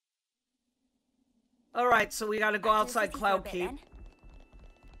 Alright, so we gotta go outside Cloud Keep.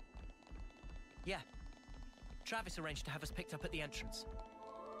 Yeah. Travis arranged to have us picked up at the entrance.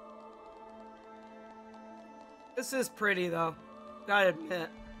 This is pretty, though. Gotta admit.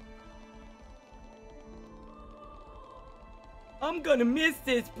 I'm gonna miss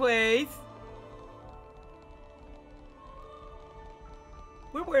this place.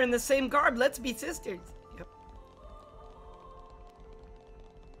 We're wearing the same garb. Let's be sisters. Yep.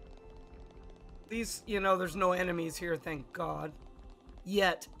 At least, you know, there's no enemies here, thank God.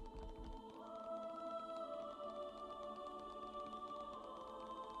 Yet.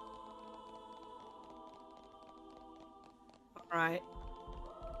 Alright.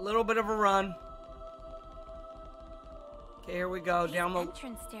 A little bit of a run. Okay, here we go. Down the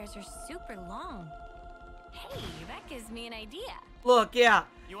entrance stairs are super long. Hey, that gives me an idea. Look, yeah.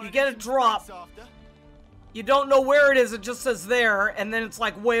 You get a drop. You don't know where it is. It just says there, and then it's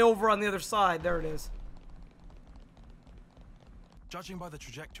like way over on the other side. There it is. Judging by the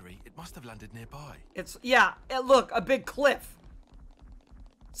trajectory, it must have landed nearby. It's, yeah. Look, a big cliff.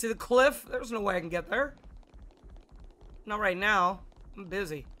 See the cliff? There's no way I can get there. Not right now. I'm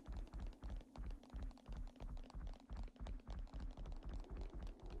busy.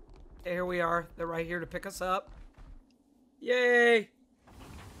 Okay, here we are. They're right here to pick us up. Yay!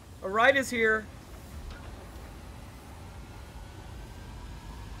 A ride is here.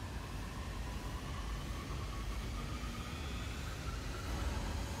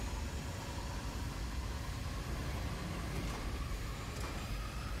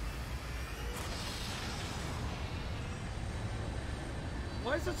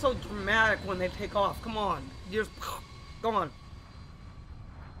 Why is it so dramatic when they take off? Come on. You just go on.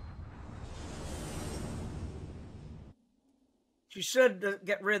 She should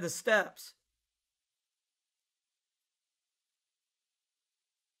get rid of the steps.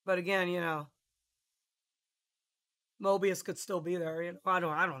 But again, you know, Mobius could still be there. You know, I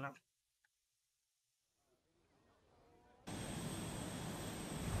don't know.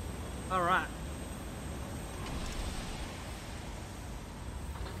 All right.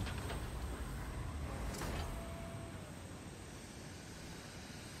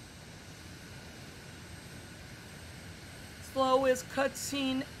 Slowest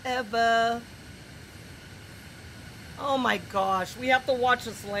cutscene ever. Oh my gosh, we have to watch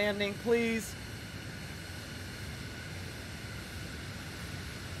this landing, please.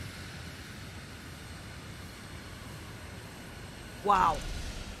 Wow.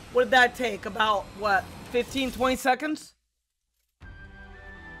 What did that take? About, what, 15, 20 seconds?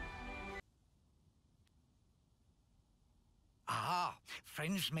 Ah,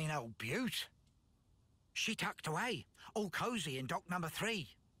 friends mean old Butte. She tucked away, all cozy in dock number 3.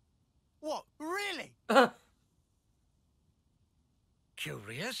 What? Really?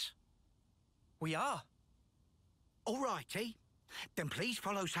 Curious? We are. All righty. Then please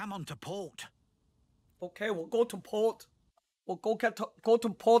follow Sam on to port. Okay, we'll go to port. We'll go to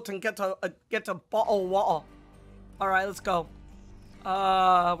port and get a bottle of water. All right, let's go.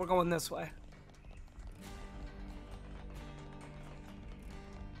 We're going this way.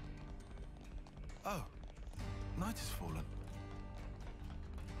 Oh, night has fallen.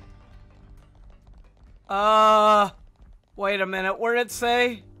 Wait a minute. What did it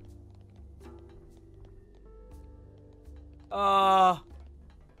say?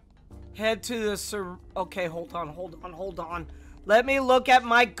 Head to the okay, hold on. Let me look at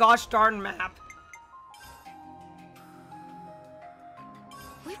my gosh darn map.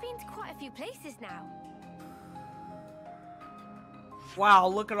 We've been to quite a few places now. Wow,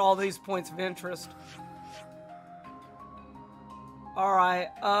 look at all these points of interest. All right,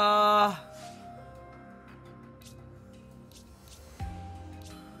 oh,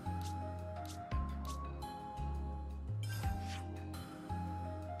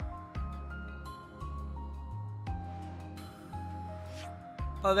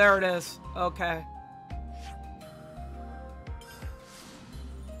 there it is. Okay.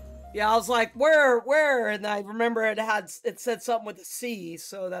 Yeah, I was like, where? And I remember it said something with a C,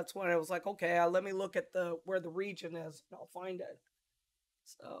 so that's when I was like, okay, let me look at where the region is, and I'll find it.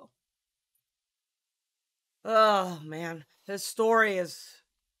 So, oh man, this story is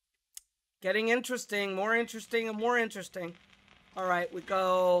getting interesting, more interesting, and more interesting. All right, we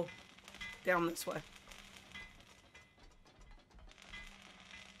go down this way.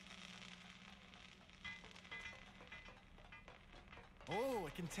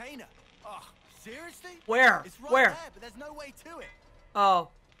 a container. Oh, seriously? Where? It's right Where? there, but there's no way to it. Oh.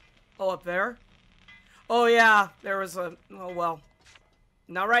 Oh, up there? Oh, yeah. There was a... Oh, well.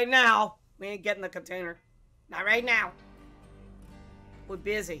 Not right now. We ain't getting the container. Not right now. We're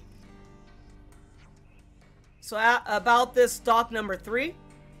busy. So, about this dock number 3.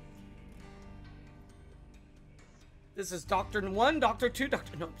 This is Doctor 1, Doctor 2,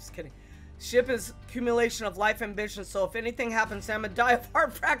 Doctor... No, I'm just kidding. Ship is accumulation of life ambition, so if anything happens, Sam would die of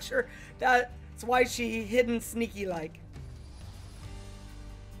heart fracture. That's why she hidden sneaky like.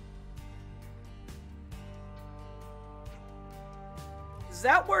 Is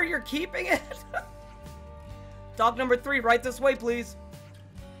that where you're keeping it? Dock number 3, right this way, please.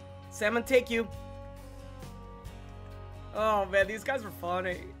 Salmon, take you. Oh, man, these guys are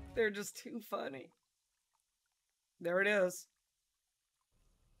funny. They're just too funny. There it is.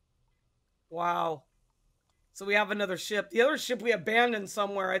 Wow. So we have another ship. The other ship we abandoned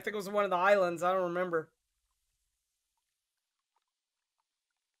somewhere. I think it was one of the islands. I don't remember.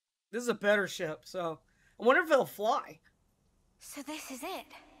 This is a better ship, so... I wonder if it'll fly. So this is it.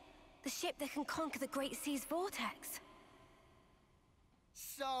 The ship that can conquer the Great Sea's vortex.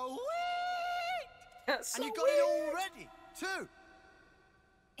 Sweet! So and you got it already, too.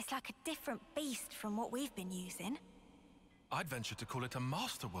 It's like a different beast from what we've been using. I'd venture to call it a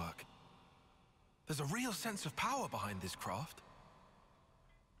masterwork. There's a real sense of power behind this craft.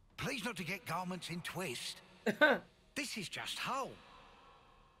 Please not to get garments in twist. This is just hull.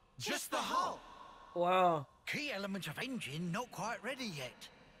 Just the hull. Wow. Key elements of engine not quite ready yet.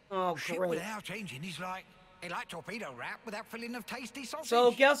 Oh, Ship great. without engine is like torpedo wrap without filling of tasty sausage.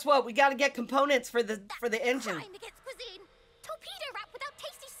 So guess what? We got to get components for the engine. Crime against cuisine. Torpedo wrap without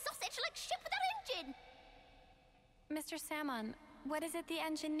tasty sausage, like ship without engine. Mr. Salmon, what is it the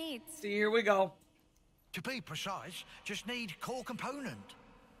engine needs? See, here we go. To be precise, just need core component.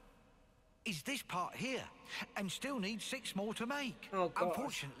 Is this part here, and still need 6 more to make. Oh, gosh.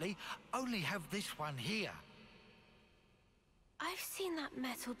 Unfortunately, only have this one here. I've seen that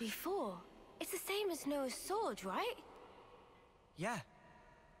metal before. It's the same as Noah's sword, right? Yeah,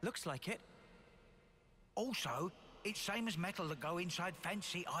 looks like it. Also, it's same as metal that go inside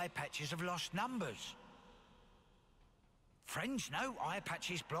fancy eye patches of lost numbers. Friends know eye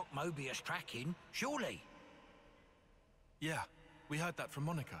patches block Mobius tracking, surely? Yeah, we heard that from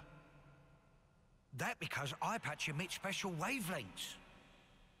Monica. That because eye patch emits special wavelengths.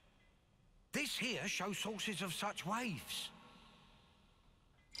 This here shows sources of such waves.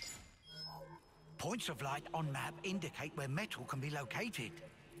 Points of light on map indicate where metal can be located.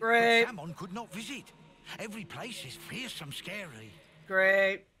 Great. But Salmon could not visit. Every place is fearsome scary.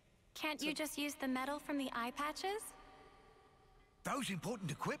 Great. Can't you just use the metal from the eye patches? Those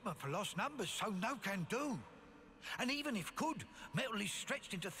important equipment for lost numbers, so no can do. And even if could, metal is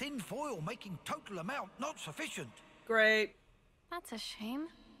stretched into thin foil, making total amount not sufficient. Great. That's a shame.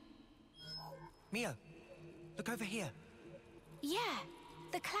 Mio, look over here. Yeah,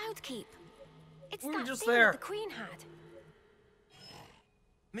 the Cloud Keep. It's We were that just thing there. that the Queen had.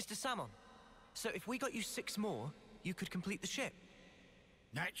 Mr. Salmon, so if we got you 6 more, you could complete the ship.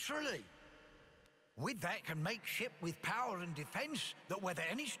 Naturally. With that can make ship with power and defense that weather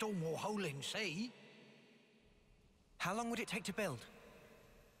any storm or hole in sea. How long would it take to build?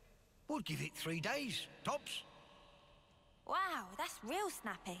 We'll give it 3 days, tops. Wow, that's real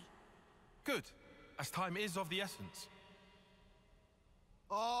snappy. Good, as time is of the essence.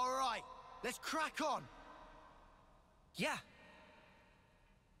 All right, let's crack on. Yeah.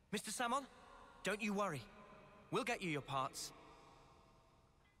 Mr. Salmon, don't you worry. We'll get you your parts.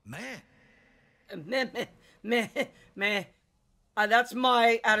 Meh. Meh, meh, meh, meh. That's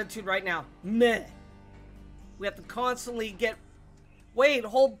my attitude right now. Meh. We have to constantly get... Wait,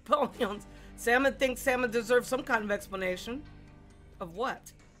 hold ponions. Salmon thinks Salmon deserves some kind of explanation. Of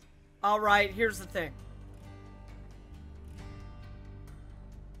what? Alright, here's the thing.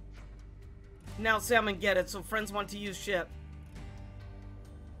 Now Salmon get it, so friends want to use ship.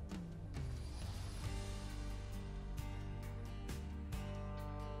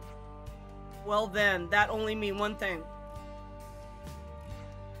 Well then, that only means one thing.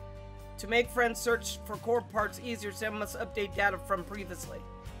 To make friends search for core parts easier, Sam must update data from previously.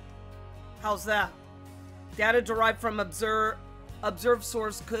 How's that? Data derived from observed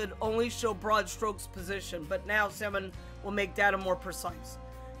source could only show broad strokes position, but now Salmon will make data more precise.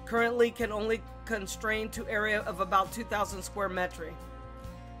 Currently can only constrain to area of about 2,000 square metri.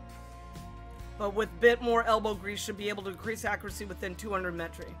 But with bit more elbow grease should be able to increase accuracy within 200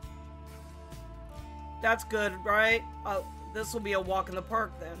 metri. That's good, right? This will be a walk in the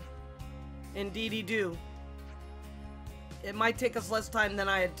park then. Indeedy do. It might take us less time than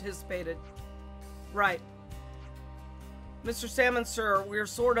I anticipated. Right. Mr. Salmon, sir, we're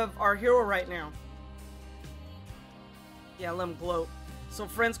sort of our hero right now. Yeah, let him gloat. So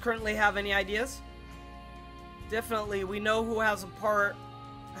friends currently have any ideas? Definitely, we know who has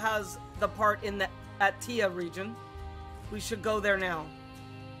the part in the Atia region. We should go there now.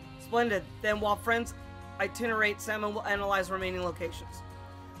 Splendid. Then while friends itinerate, Salmon will analyze remaining locations.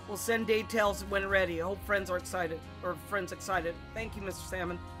 We'll send details when ready. I hope friends are excited. Or friends excited. Thank you, Mr.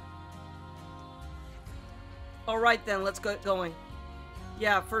 Salmon. Alright then, let's get going.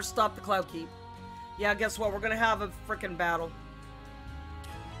 Yeah, first stop the Cloud Keep. Yeah, guess what? We're gonna have a frickin' battle.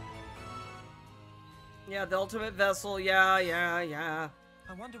 Yeah, the ultimate vessel. Yeah. I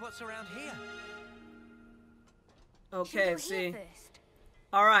wonder what's around here. Okay, see.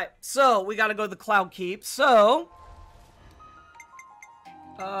 Alright, so we gotta go to the Cloud Keep. So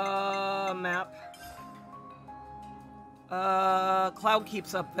map. Cloud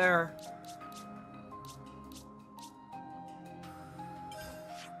Keep's up there.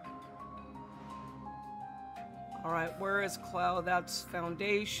 Alright, where is Cloud? That's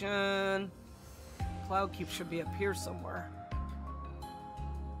Foundation. Cloud Keep should be up here somewhere.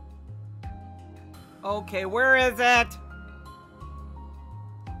 Okay, where is it?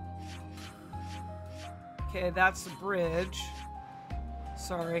 Okay, that's the bridge.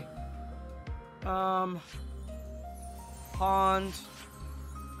 Sorry. Pond.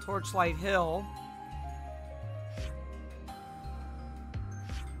 Torchlight Hill.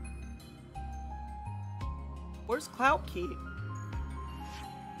 Where's Cloud Keep?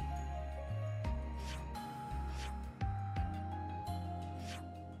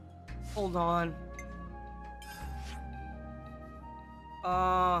 Hold on.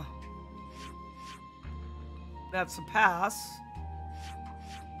 That's a pass.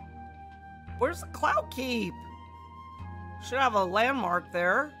 Where's the Cloud Keep? Should have a landmark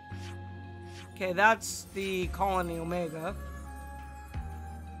there. Okay, that's the Colony Omega.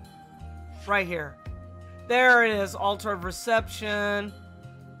 Right here. There it is. Altar of Reception.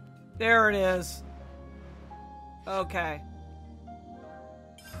 There it is. Okay.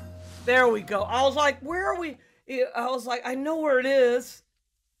 There we go. I was like, where are we? I was like, I know where it is.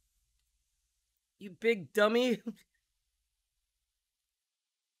 You big dummy.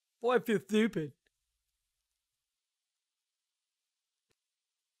 Boy, I feel stupid.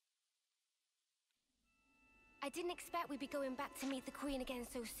 I didn't expect we'd be going back to meet the Queen again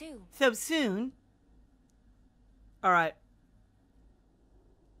so soon. So soon? Alright.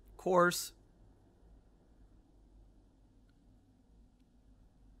 Course.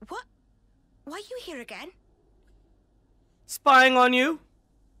 What? Why are you here again? Spying on you.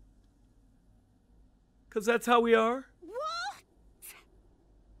 Because that's how we are. What?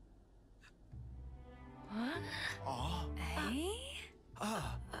 What? Oh. Eh?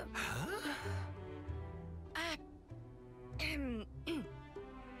 Ah.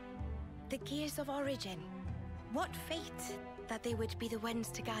 The Gears of Origin. What fate that they would be the ones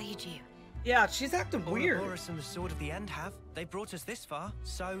to guide you. Yeah, she's acting weird. Horus and the Sword of the End have. They brought us this far,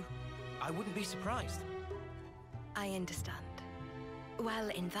 so I wouldn't be surprised. I understand. Well,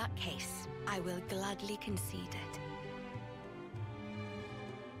 in that case, I will gladly concede it.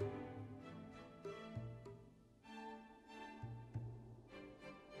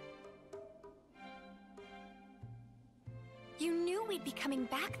 You knew we'd be coming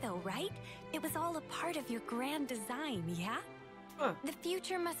back though, right? It was all a part of your grand design, yeah? Huh. The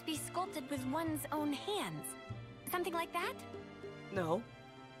future must be sculpted with one's own hands. Something like that? No.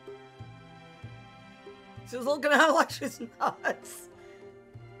 She's looking at her like she's nuts.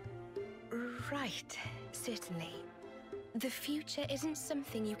 Right, certainly. The future isn't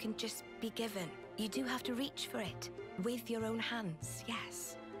something you can just be given. You do have to reach for it. With your own hands,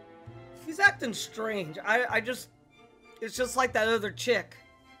 yes. She's acting strange. It's just like that other chick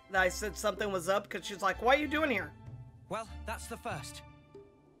that I said something was up because she's like, what are you doing here? Well, that's the first.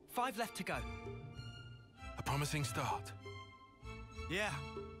 5 left to go. A promising start. Yeah,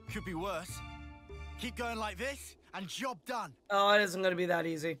 could be worse. Keep going like this, and job done. Oh, it isn't going to be that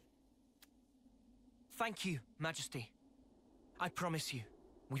easy. Thank you, Majesty. I promise you,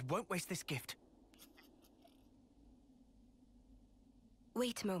 we won't waste this gift.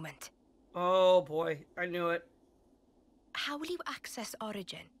 Wait a moment. Oh boy, I knew it. How will you access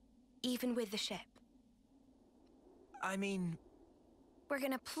Origin, even with the ship? I mean... We're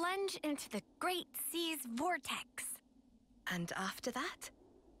gonna plunge into the Great Sea's vortex. And after that?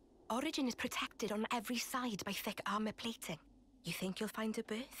 Origin is protected on every side by thick armor plating. You think you'll find a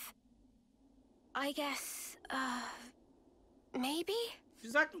berth? I guess, maybe?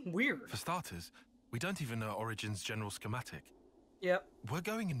 She's acting weird. For starters, We don't even know Origin's general schematic. Yep. We're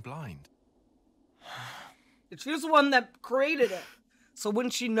going in blind. She's the one that created it. So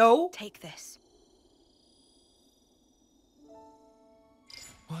wouldn't she know? Take this.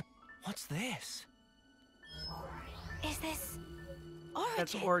 What's this? Is this Origin?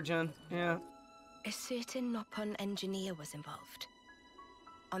 That's Origin, yeah. A certain Nopon engineer was involved.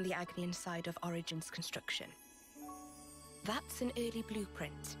 On the Agnian side of Origin's construction. That's an early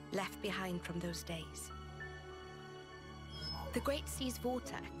blueprint left behind from those days. The Great Sea's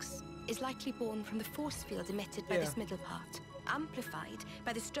vortex is likely born from the force field emitted by this middle part, amplified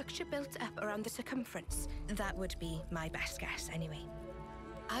by the structure built up around the circumference. That would be my best guess, anyway.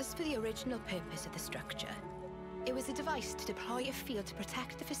 As for the original purpose of the structure, it was a device to deploy a field to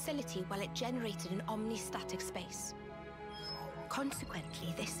protect the facility while it generated an omni-static space.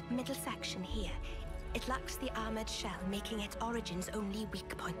 Consequently, this middle section here, it lacks the armored shell, making it Origin's only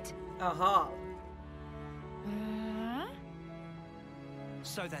weak point. Aha.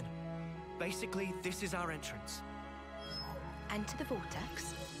 So then, basically, this is our entrance. Enter the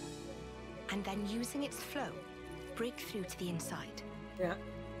vortex, and then using its flow, break through to the inside. Yeah.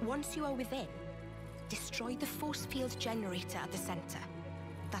 Once you are within, destroy the force field generator at the center.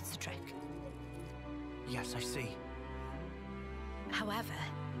 That's the trick. Yes, I see. However,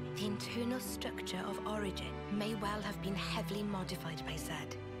 the internal structure of Origin may well have been heavily modified by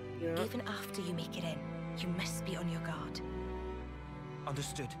Zed. Yeah. Even after you make it in, you must be on your guard.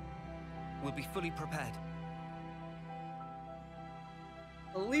 Understood. We'll be fully prepared.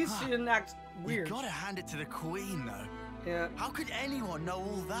 At least she didn't act weird. You gotta hand it to the Queen, though. Yeah. How could anyone know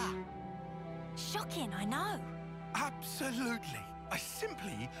all that? Shocking, I know. Absolutely. I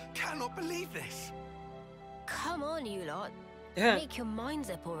simply cannot believe this. Come on, you lot. Yeah. Make your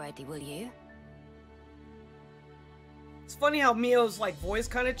minds up already, will you? It's funny how Mio's like voice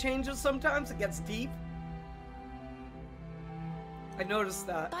kind of changes sometimes. It gets deep. I noticed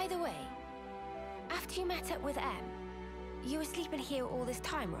that. By the way, after you met up with M, you were sleeping here all this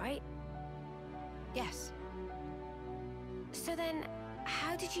time, right? Yes. So then,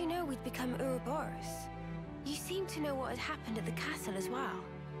 how did you know we'd become Ouroboros? You seem to know what had happened at the castle as well.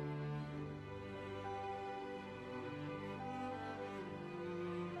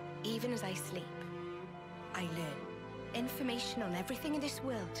 Even as I sleep, I learn. Information on everything in this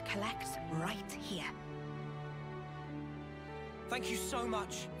world collects right here. Thank you so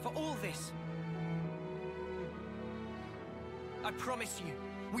much for all this. I promise you,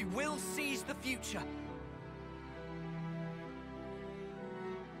 we will seize the future.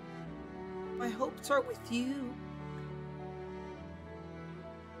 My hopes are with you.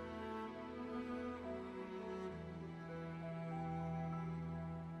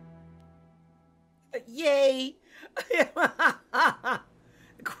 Yay! The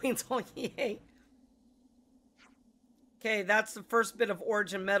Queen's all yay. Okay, that's the first bit of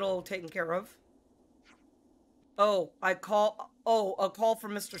Origin metal taken care of. Oh, a call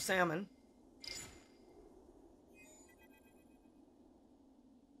from Mr. Salmon.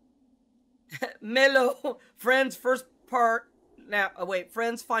 Melo, friends, first part now. Oh, wait,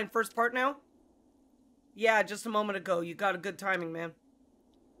 friends, find first part now? Yeah, just a moment ago. You got a good timing, man.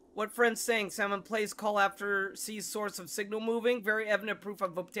 What friend's saying? Salmon plays call after sees source of signal moving. Very evident proof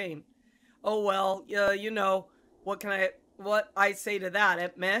I've obtained. Oh, well, you know. What I say to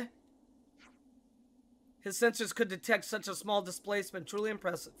that, meh? His sensors could detect such a small displacement. Truly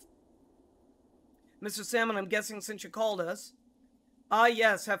impressive. Mr. Salmon, I'm guessing since you called us. Ah,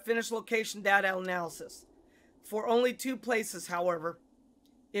 yes, have finished location data analysis. For only 2 places, however.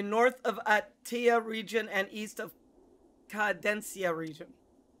 In north of Atia region and east of Cadencia region.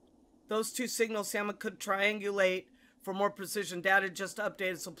 Those 2 signals Salmon could triangulate for more precision. Data just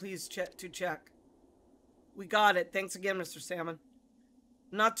updated, so please check. We got it. Thanks again, Mr. Salmon.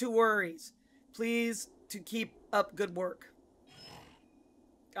 Not to worries. Please to keep up good work.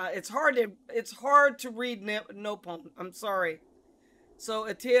 It's hard to read Nopon. I'm sorry. So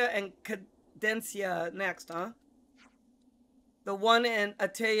Atia and Cadencia next, huh? The one in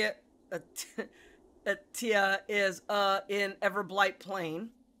Atia is in Everblight Plain.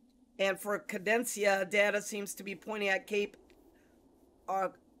 And for Cadencia, data seems to be pointing at Cape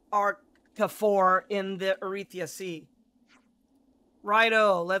Arcafor in the Erythea Sea.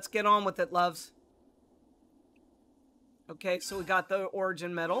 Righto, let's get on with it, loves. Okay, so we got the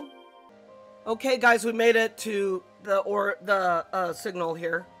Origin medal. Okay, guys, we made it to the signal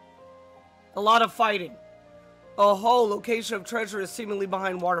here. A lot of fighting. Oh, location of treasure is seemingly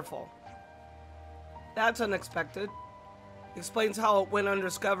behind waterfall. That's unexpected. Explains how it went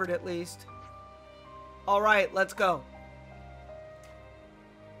undiscovered, at least. Alright, let's go.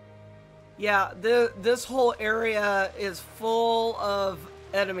 Yeah, this whole area is full of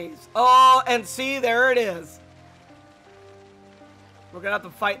enemies. Oh, and see, there it is. We're gonna have to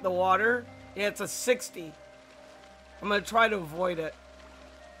fight the water. Yeah, it's a 60. I'm gonna try to avoid it.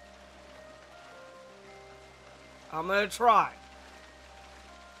 I'm gonna try.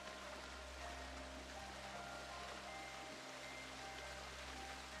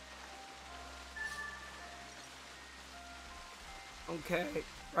 Okay,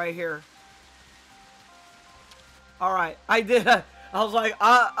 right here. All right, I did. I was like,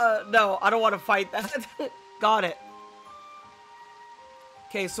 no, I don't want to fight that. Got it.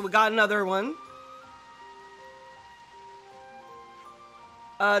 Okay, so we got another one.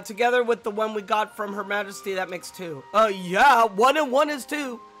 Together with the one we got from Her Majesty, that makes 2. Yeah, 1 and 1 is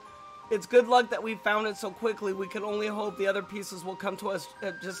 2. It's good luck that we found it so quickly. We can only hope the other pieces will come to us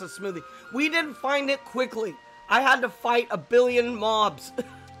just as smoothly. We didn't find it quickly. I had to fight a billion mobs.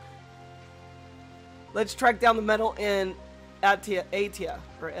 Let's track down the metal in Atia.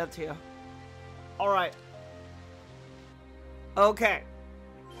 Alright. Okay.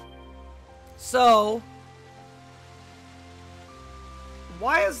 So,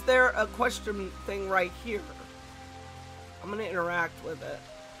 why is there a question thing right here? I'm gonna interact with it.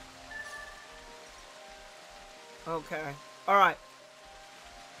 Okay. Alright.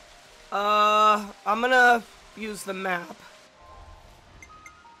 I'm gonna use the map.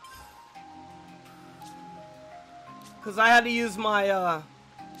 Because I had to use my,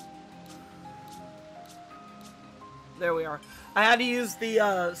 there we are. I had to use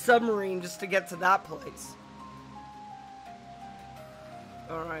the, submarine just to get to that place.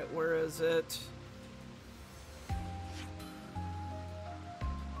 Alright, where is it?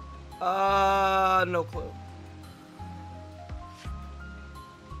 No clue.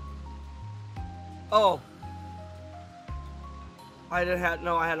 Oh. I didn't have,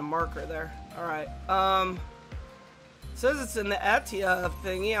 no, I had a marker there. Alright, says it's in the Atia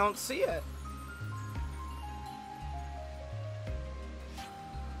thingy, I don't see it.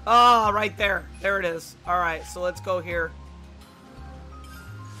 Ah, right there. There it is. Alright, so let's go here.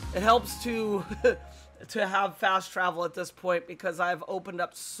 It helps to to have fast travel at this point because I've opened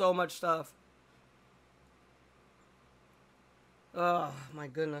up so much stuff. Oh, my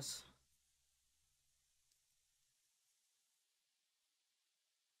goodness.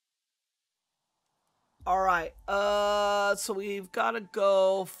 Alright, so we've got to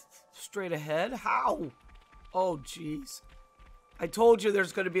go straight ahead. How? Oh, jeez. I told you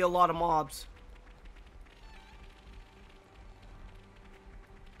there's going to be a lot of mobs.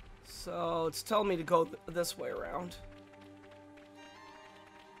 So, it's telling me to go this way around.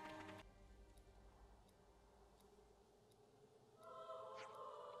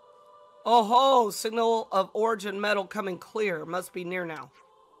 Oh ho! Signal of origin metal coming clear. Must be near now.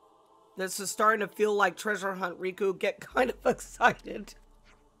 This is starting to feel like treasure hunt, Riku. Get kind of excited.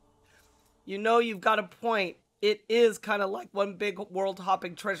 You know you've got a point. It is kind of like one big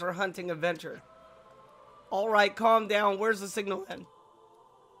world-hopping treasure hunting adventure. Alright, calm down. Where's the signal then?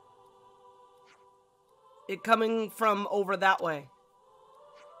 It coming from over that way.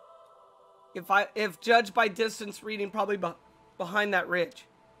 If judged by distance reading, probably behind that ridge.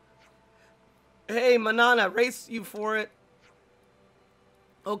 Hey, Manana, race you for it.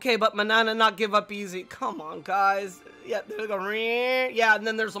 Okay, but Manana not give up easy. Come on, guys. Yeah, there we go. Yeah, and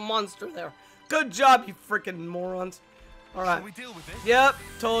then there's a monster there. Good job, you freaking morons. All right. Shall we deal with this? Yep,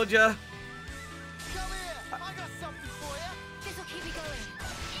 told ya. Come here. I got something for you. This will keep me going.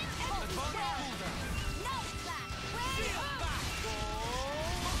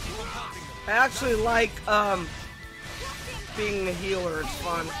 I actually like being a healer. It's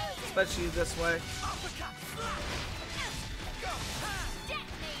fun, especially this way.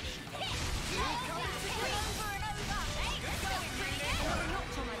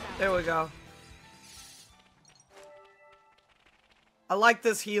 There we go. I like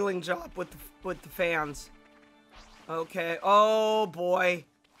this healing job with the fans. Okay. Oh boy.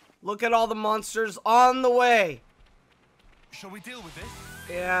 Look at all the monsters on the way. Shall we deal with this?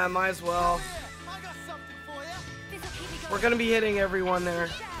 Yeah, might as well. I got something for you. We're gonna be hitting everyone there.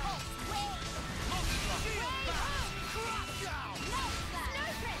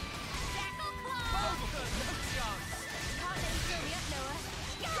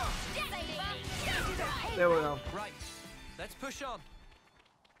 There we go. Right. Let's push on.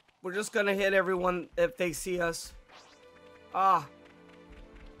 We're just gonna hit everyone if they see us. Ah.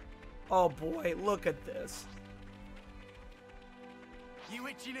 Oh boy, look at this. You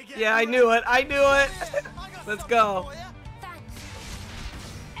itching again? Yeah, I knew it. I knew it. Let's go.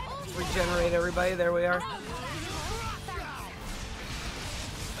 Regenerate everybody. There we are.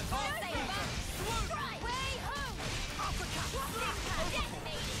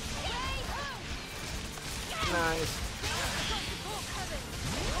 Nice.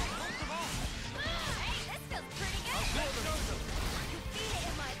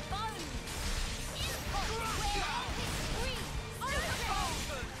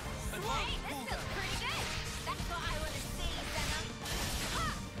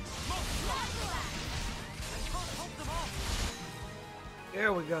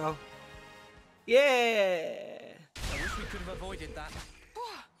 There we go. Yeah. I wish we could have avoided that.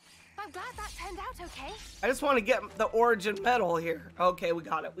 I'm glad that turned out okay. I just want to get the origin medal here. Okay, we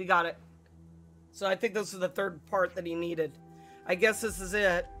got it. We got it. So I think this is the third part that he needed. I guess this is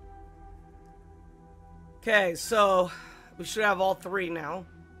it. Okay, so we should have all 3 now.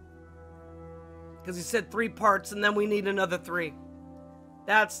 Because he said 3 parts and then we need another 3.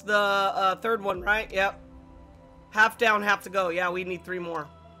 That's the third one, right? Yep. Half down, half to go. Yeah, we need 3 more.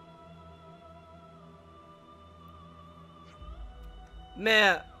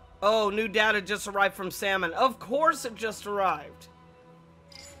 Man. Oh, new data just arrived from Salmon. Of course it just arrived.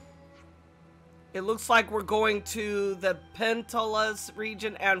 It looks like we're going to the Pentelas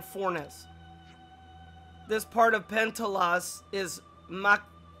region and Fornis. This part of Pentelas is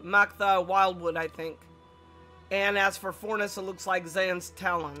Mactha Wildwood, I think. And as for Fornis, it looks like Zan's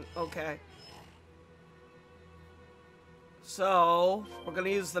Talon. Okay. So, we're going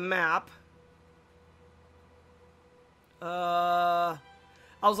to use the map.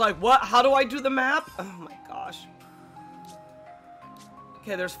 I was like, what? How do I do the map? Oh my gosh.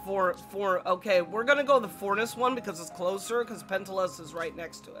 Okay, there's four. Okay, we're going to go the Fornis one because it's closer, because Pentelas is right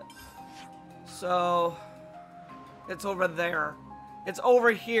next to it. So, it's over there. It's over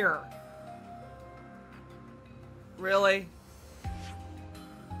here. Really?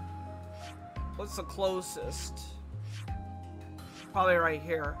 What's the closest? Probably right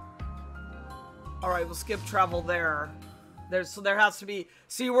here. Alright, we'll skip travel there. So there has to be...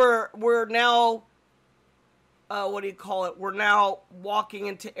 See, we're now... what do you call it? We're now walking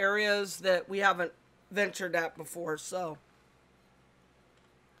into areas that we haven't ventured at before, so...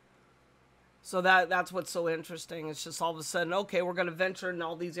 So that's what's so interesting. It's just all of a sudden, okay, we're going to venture in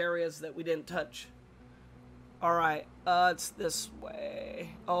all these areas that we didn't touch. Alright, it's this way.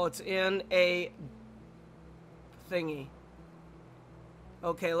 Oh, it's in a thingy.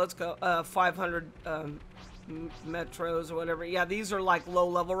 Okay, let's go. 500 metros or whatever. Yeah, these are like low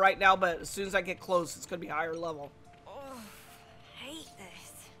level right now, but as soon as I get close, it's going to be higher level. Oh, I hate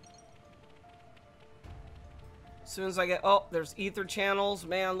this. As soon as I get... Oh, there's ether channels.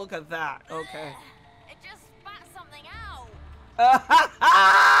 Man, look at that. Okay. It just spat something out.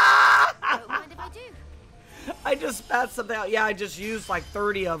 Don't mind if I do. I just spat something out. Yeah, I just used like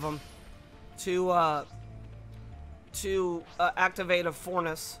 30 of them to activate a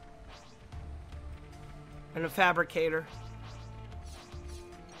Fornis and a fabricator.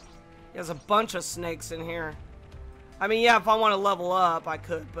 There's a bunch of snakes in here. I mean, yeah, if I want to level up, I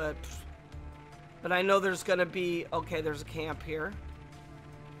could, but I know there's gonna be... Okay, there's a camp here.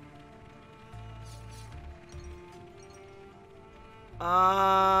 I'm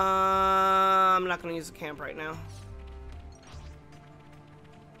not gonna use the camp right now.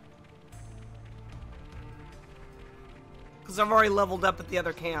 Because I've already leveled up at the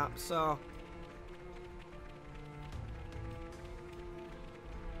other camp, so...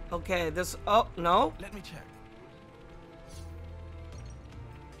 Okay, this... Oh, no? Let me check.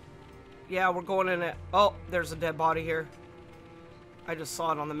 Yeah, we're going in it. Oh, there's a dead body here. I just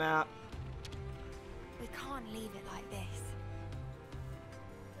saw it on the map. We can't leave it like this.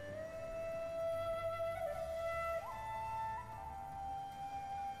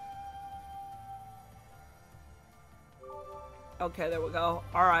 Okay, there we go.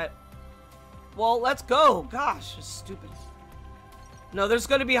 Alright. Well, let's go. Gosh, it's stupid. No, there's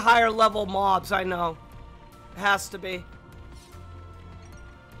going to be higher level mobs, I know. It has to be.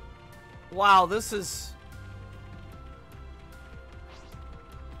 Wow, this is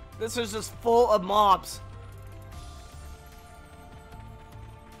just full of mobs.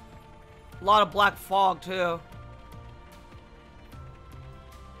 A lot of black fog, too.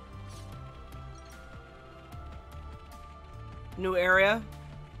 New area?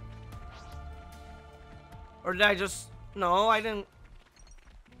 Or did I just... No, I didn't...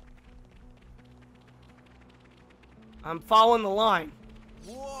 I'm following the line.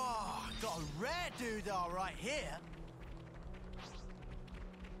 Whoa, got a rare doodah right here.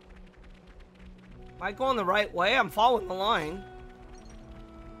 Am I going the right way? I'm following the line.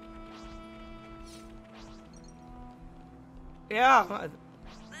 Yeah. Ugh,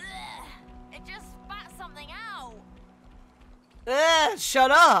 it just spat something out. Shut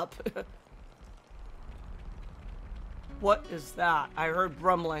up. What is that? I heard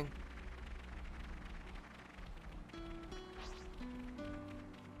rumbling.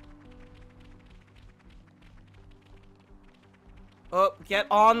 Oh, get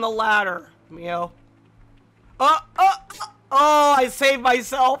on the ladder, Mio. Oh, I saved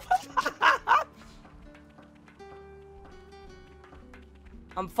myself.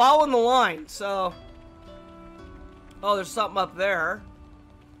 I'm following the line, so... Oh, there's something up there.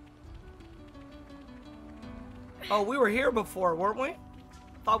 Oh, we were here before, weren't we?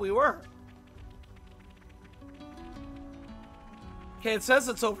 Thought we were. Okay, it says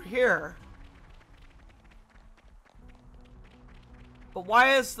it's over here. But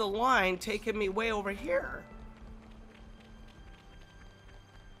why is the line taking me way over here?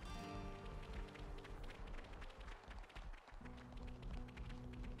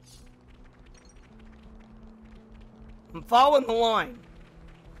 I'm following the line.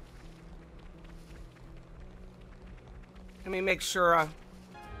 Let me make sure.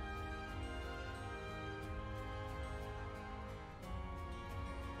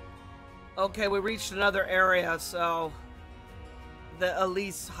 Okay, we reached another area, so... The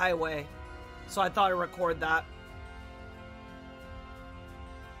Elise Highway. So I thought I'd record that.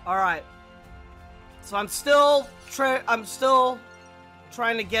 Alright. So I'm still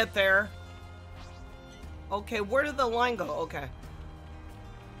trying to get there. Okay, where did the line go? Okay.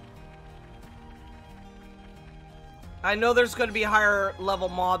 I know there's going to be higher level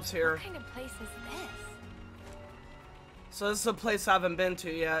mobs here. What kind of place is this? So this is a place I haven't been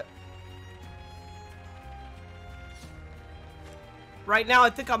to yet. Right now, I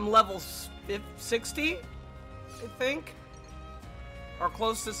think I'm level 60, I think. Or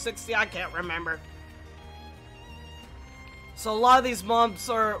close to 60, I can't remember. So a lot of these mobs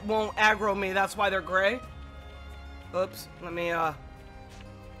won't aggro me, that's why they're gray. Oops, let me, I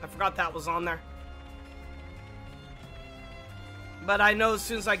forgot that was on there. But I know as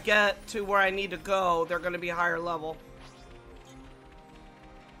soon as I get to where I need to go, they're going to be higher level.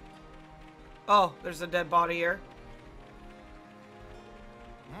 Oh, there's a dead body here.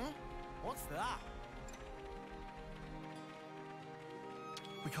 What's that?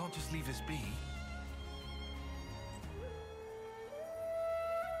 We can't just leave this be.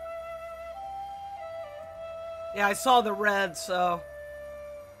 Yeah, I saw the red, so...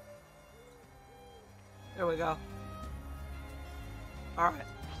 There we go. Alright.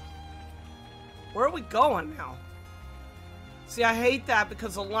 Where are we going now? See, I hate that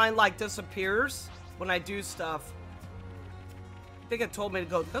because the line, like, disappears when I do stuff. I think it told me to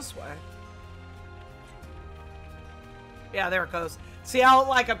go this way. Yeah, there it goes. See how it,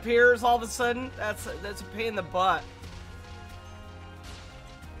 like, appears all of a sudden? That's a pain in the butt.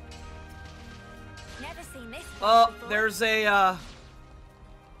 Never seen this Oh, before. there's a,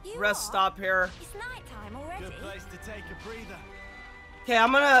 rest stop here. It's nighttime already. Good place to take a breather. Okay,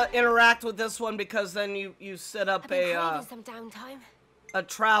 I'm gonna interact with this one because then you set up I've been craving some downtime. a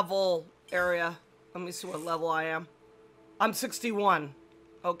travel area. Let me see what level I am. I'm 61.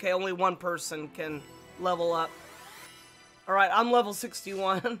 Okay, only one person can level up. Alright, I'm level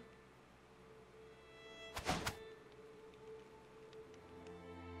 61.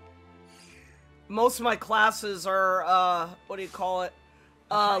 Most of my classes are, what do you call it?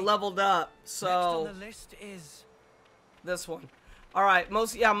 Leveled up, so... Next on the list is... This one. Alright,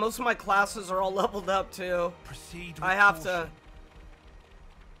 most of my classes are all leveled up too. Proceed with I have caution. to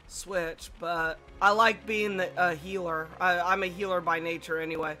switch, but I like being a healer. I'm a healer by nature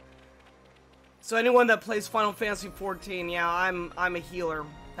anyway. So anyone that plays Final Fantasy XIV, yeah, I'm a healer.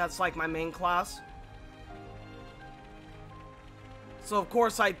 That's like my main class. So of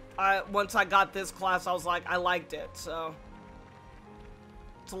course once I got this class, I was like, I liked it, so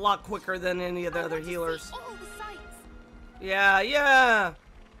it's a lot quicker than any of the other healers. All the sights. Yeah.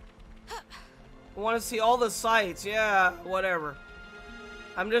 I want to see all the sights. Yeah, whatever.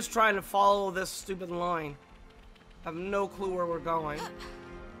 I'm just trying to follow this stupid line. I have no clue where we're going.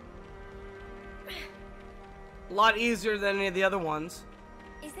 A lot easier than any of the other ones.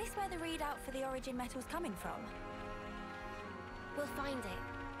 Is this where the readout for the origin metal's coming from? We'll find it.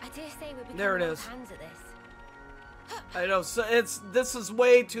 I dare say we're There it becoming is. hands at this. I know. So this is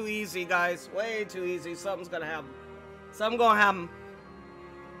way too easy, guys. Way too easy. Something's gonna happen. Something's gonna happen.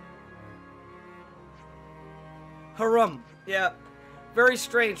 Harum. Yeah. Very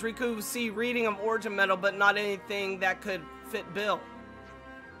strange. Riku see reading of origin metal, but not anything that could fit Bill.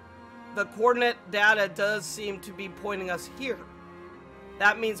 The coordinate data does seem to be pointing us here.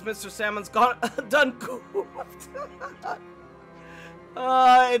 That means Mr. Salmon's done goofed.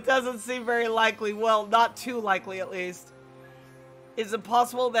 It doesn't seem very likely. Well, not too likely, at least. Is it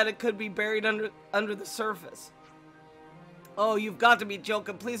possible that it could be buried under the surface? Oh, you've got to be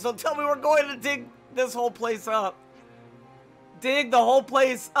joking. Please don't tell me we're going to dig this whole place up. Dig the whole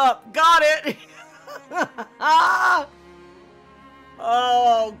place up. Got it!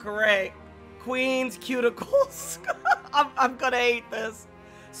 Oh, great. Queen's cuticles. I'm gonna hate this.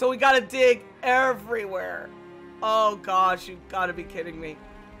 So we gotta dig everywhere. Oh gosh, you gotta be kidding me.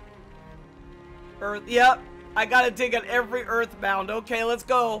 Earth, yep. I gotta dig at every earth mound. Okay, let's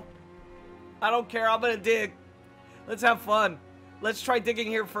go. I don't care, I'm gonna dig. Let's have fun. Let's try digging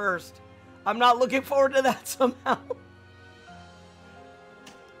here first. I'm not looking forward to that somehow.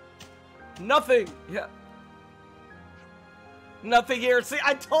 Nothing. Yeah. Nothing here. See,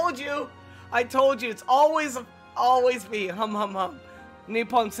 I told you. I told you. It's always me. Hum, hum, hum.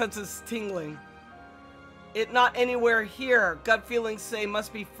 Nippon senses tingling. It not anywhere here. Gut feelings say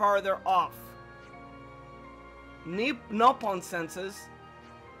must be farther off. Nippon senses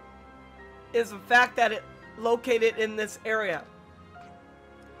is the fact that it located in this area.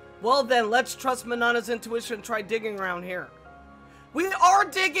 Well then, let's trust Manana's intuition and try digging around here. We are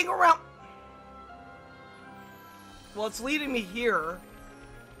digging around. Well, it's leading me here,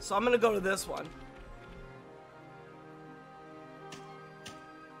 so I'm gonna go to this one.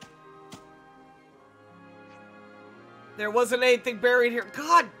 There wasn't anything buried here.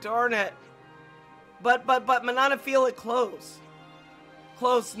 God darn it. But Manana feel it close.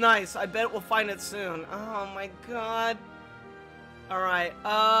 Close, nice. I bet we'll find it soon. Oh my god. Alright,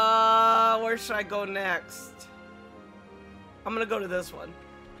 where should I go next? I'm gonna go to this one.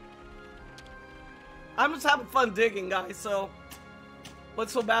 I'm just having fun digging, guys, so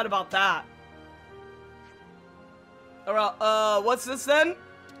what's so bad about that? Alright, what's this then?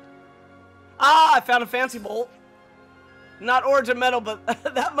 Ah, I found a fancy bolt. Not origin metal, but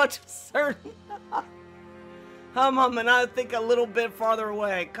that much is certain. And I think a little bit farther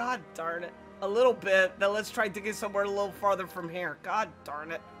away. God darn it. A little bit. Now let's try digging somewhere a little farther from here. God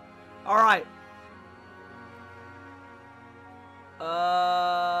darn it. Alright.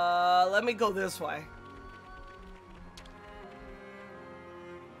 Let me go this way.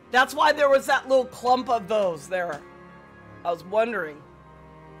 That's why there was that little clump of those there. I was wondering.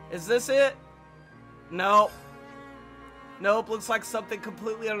 Is this it? Nope. Nope, looks like something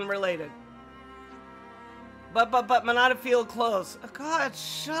completely unrelated. But Manana feel close. Oh, God,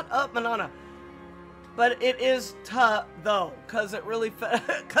 shut up, Manana. But it is tough though, cause I'm really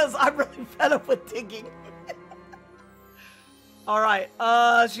fed up with digging. Alright,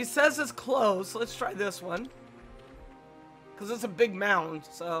 she says it's close. Let's try this one. Cause it's a big mound,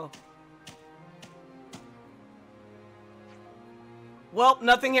 so. Well,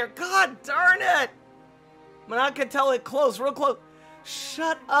 nothing here. God darn it! Manana can tell it close, real close.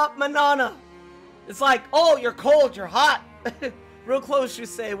 Shut up, Manana. It's like, oh, you're cold, you're hot. Real close, you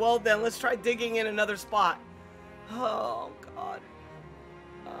say. Well then, let's try digging in another spot. Oh, God.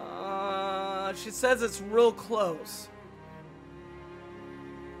 She says it's real close.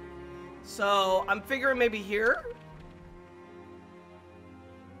 So, I'm figuring maybe here?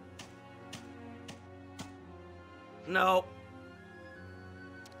 Nope.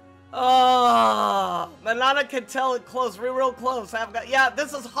 Oh, Manana can tell it close, real close. Yeah,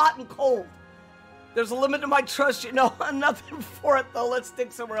 this is hot and cold. There's a limit to my trust, you know. Nothing for it, though. Let's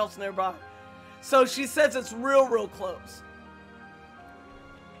dig somewhere else nearby. So she says it's real close.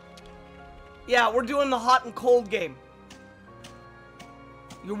 Yeah, we're doing the hot and cold game.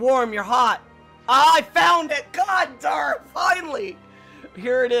 You're warm, you're hot. Ah, I found it! God darn, finally!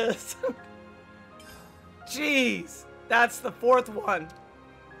 Here it is. Jeez, that's the fourth one.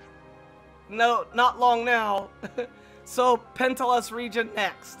 No, not long now. So, Pentelis region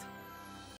next.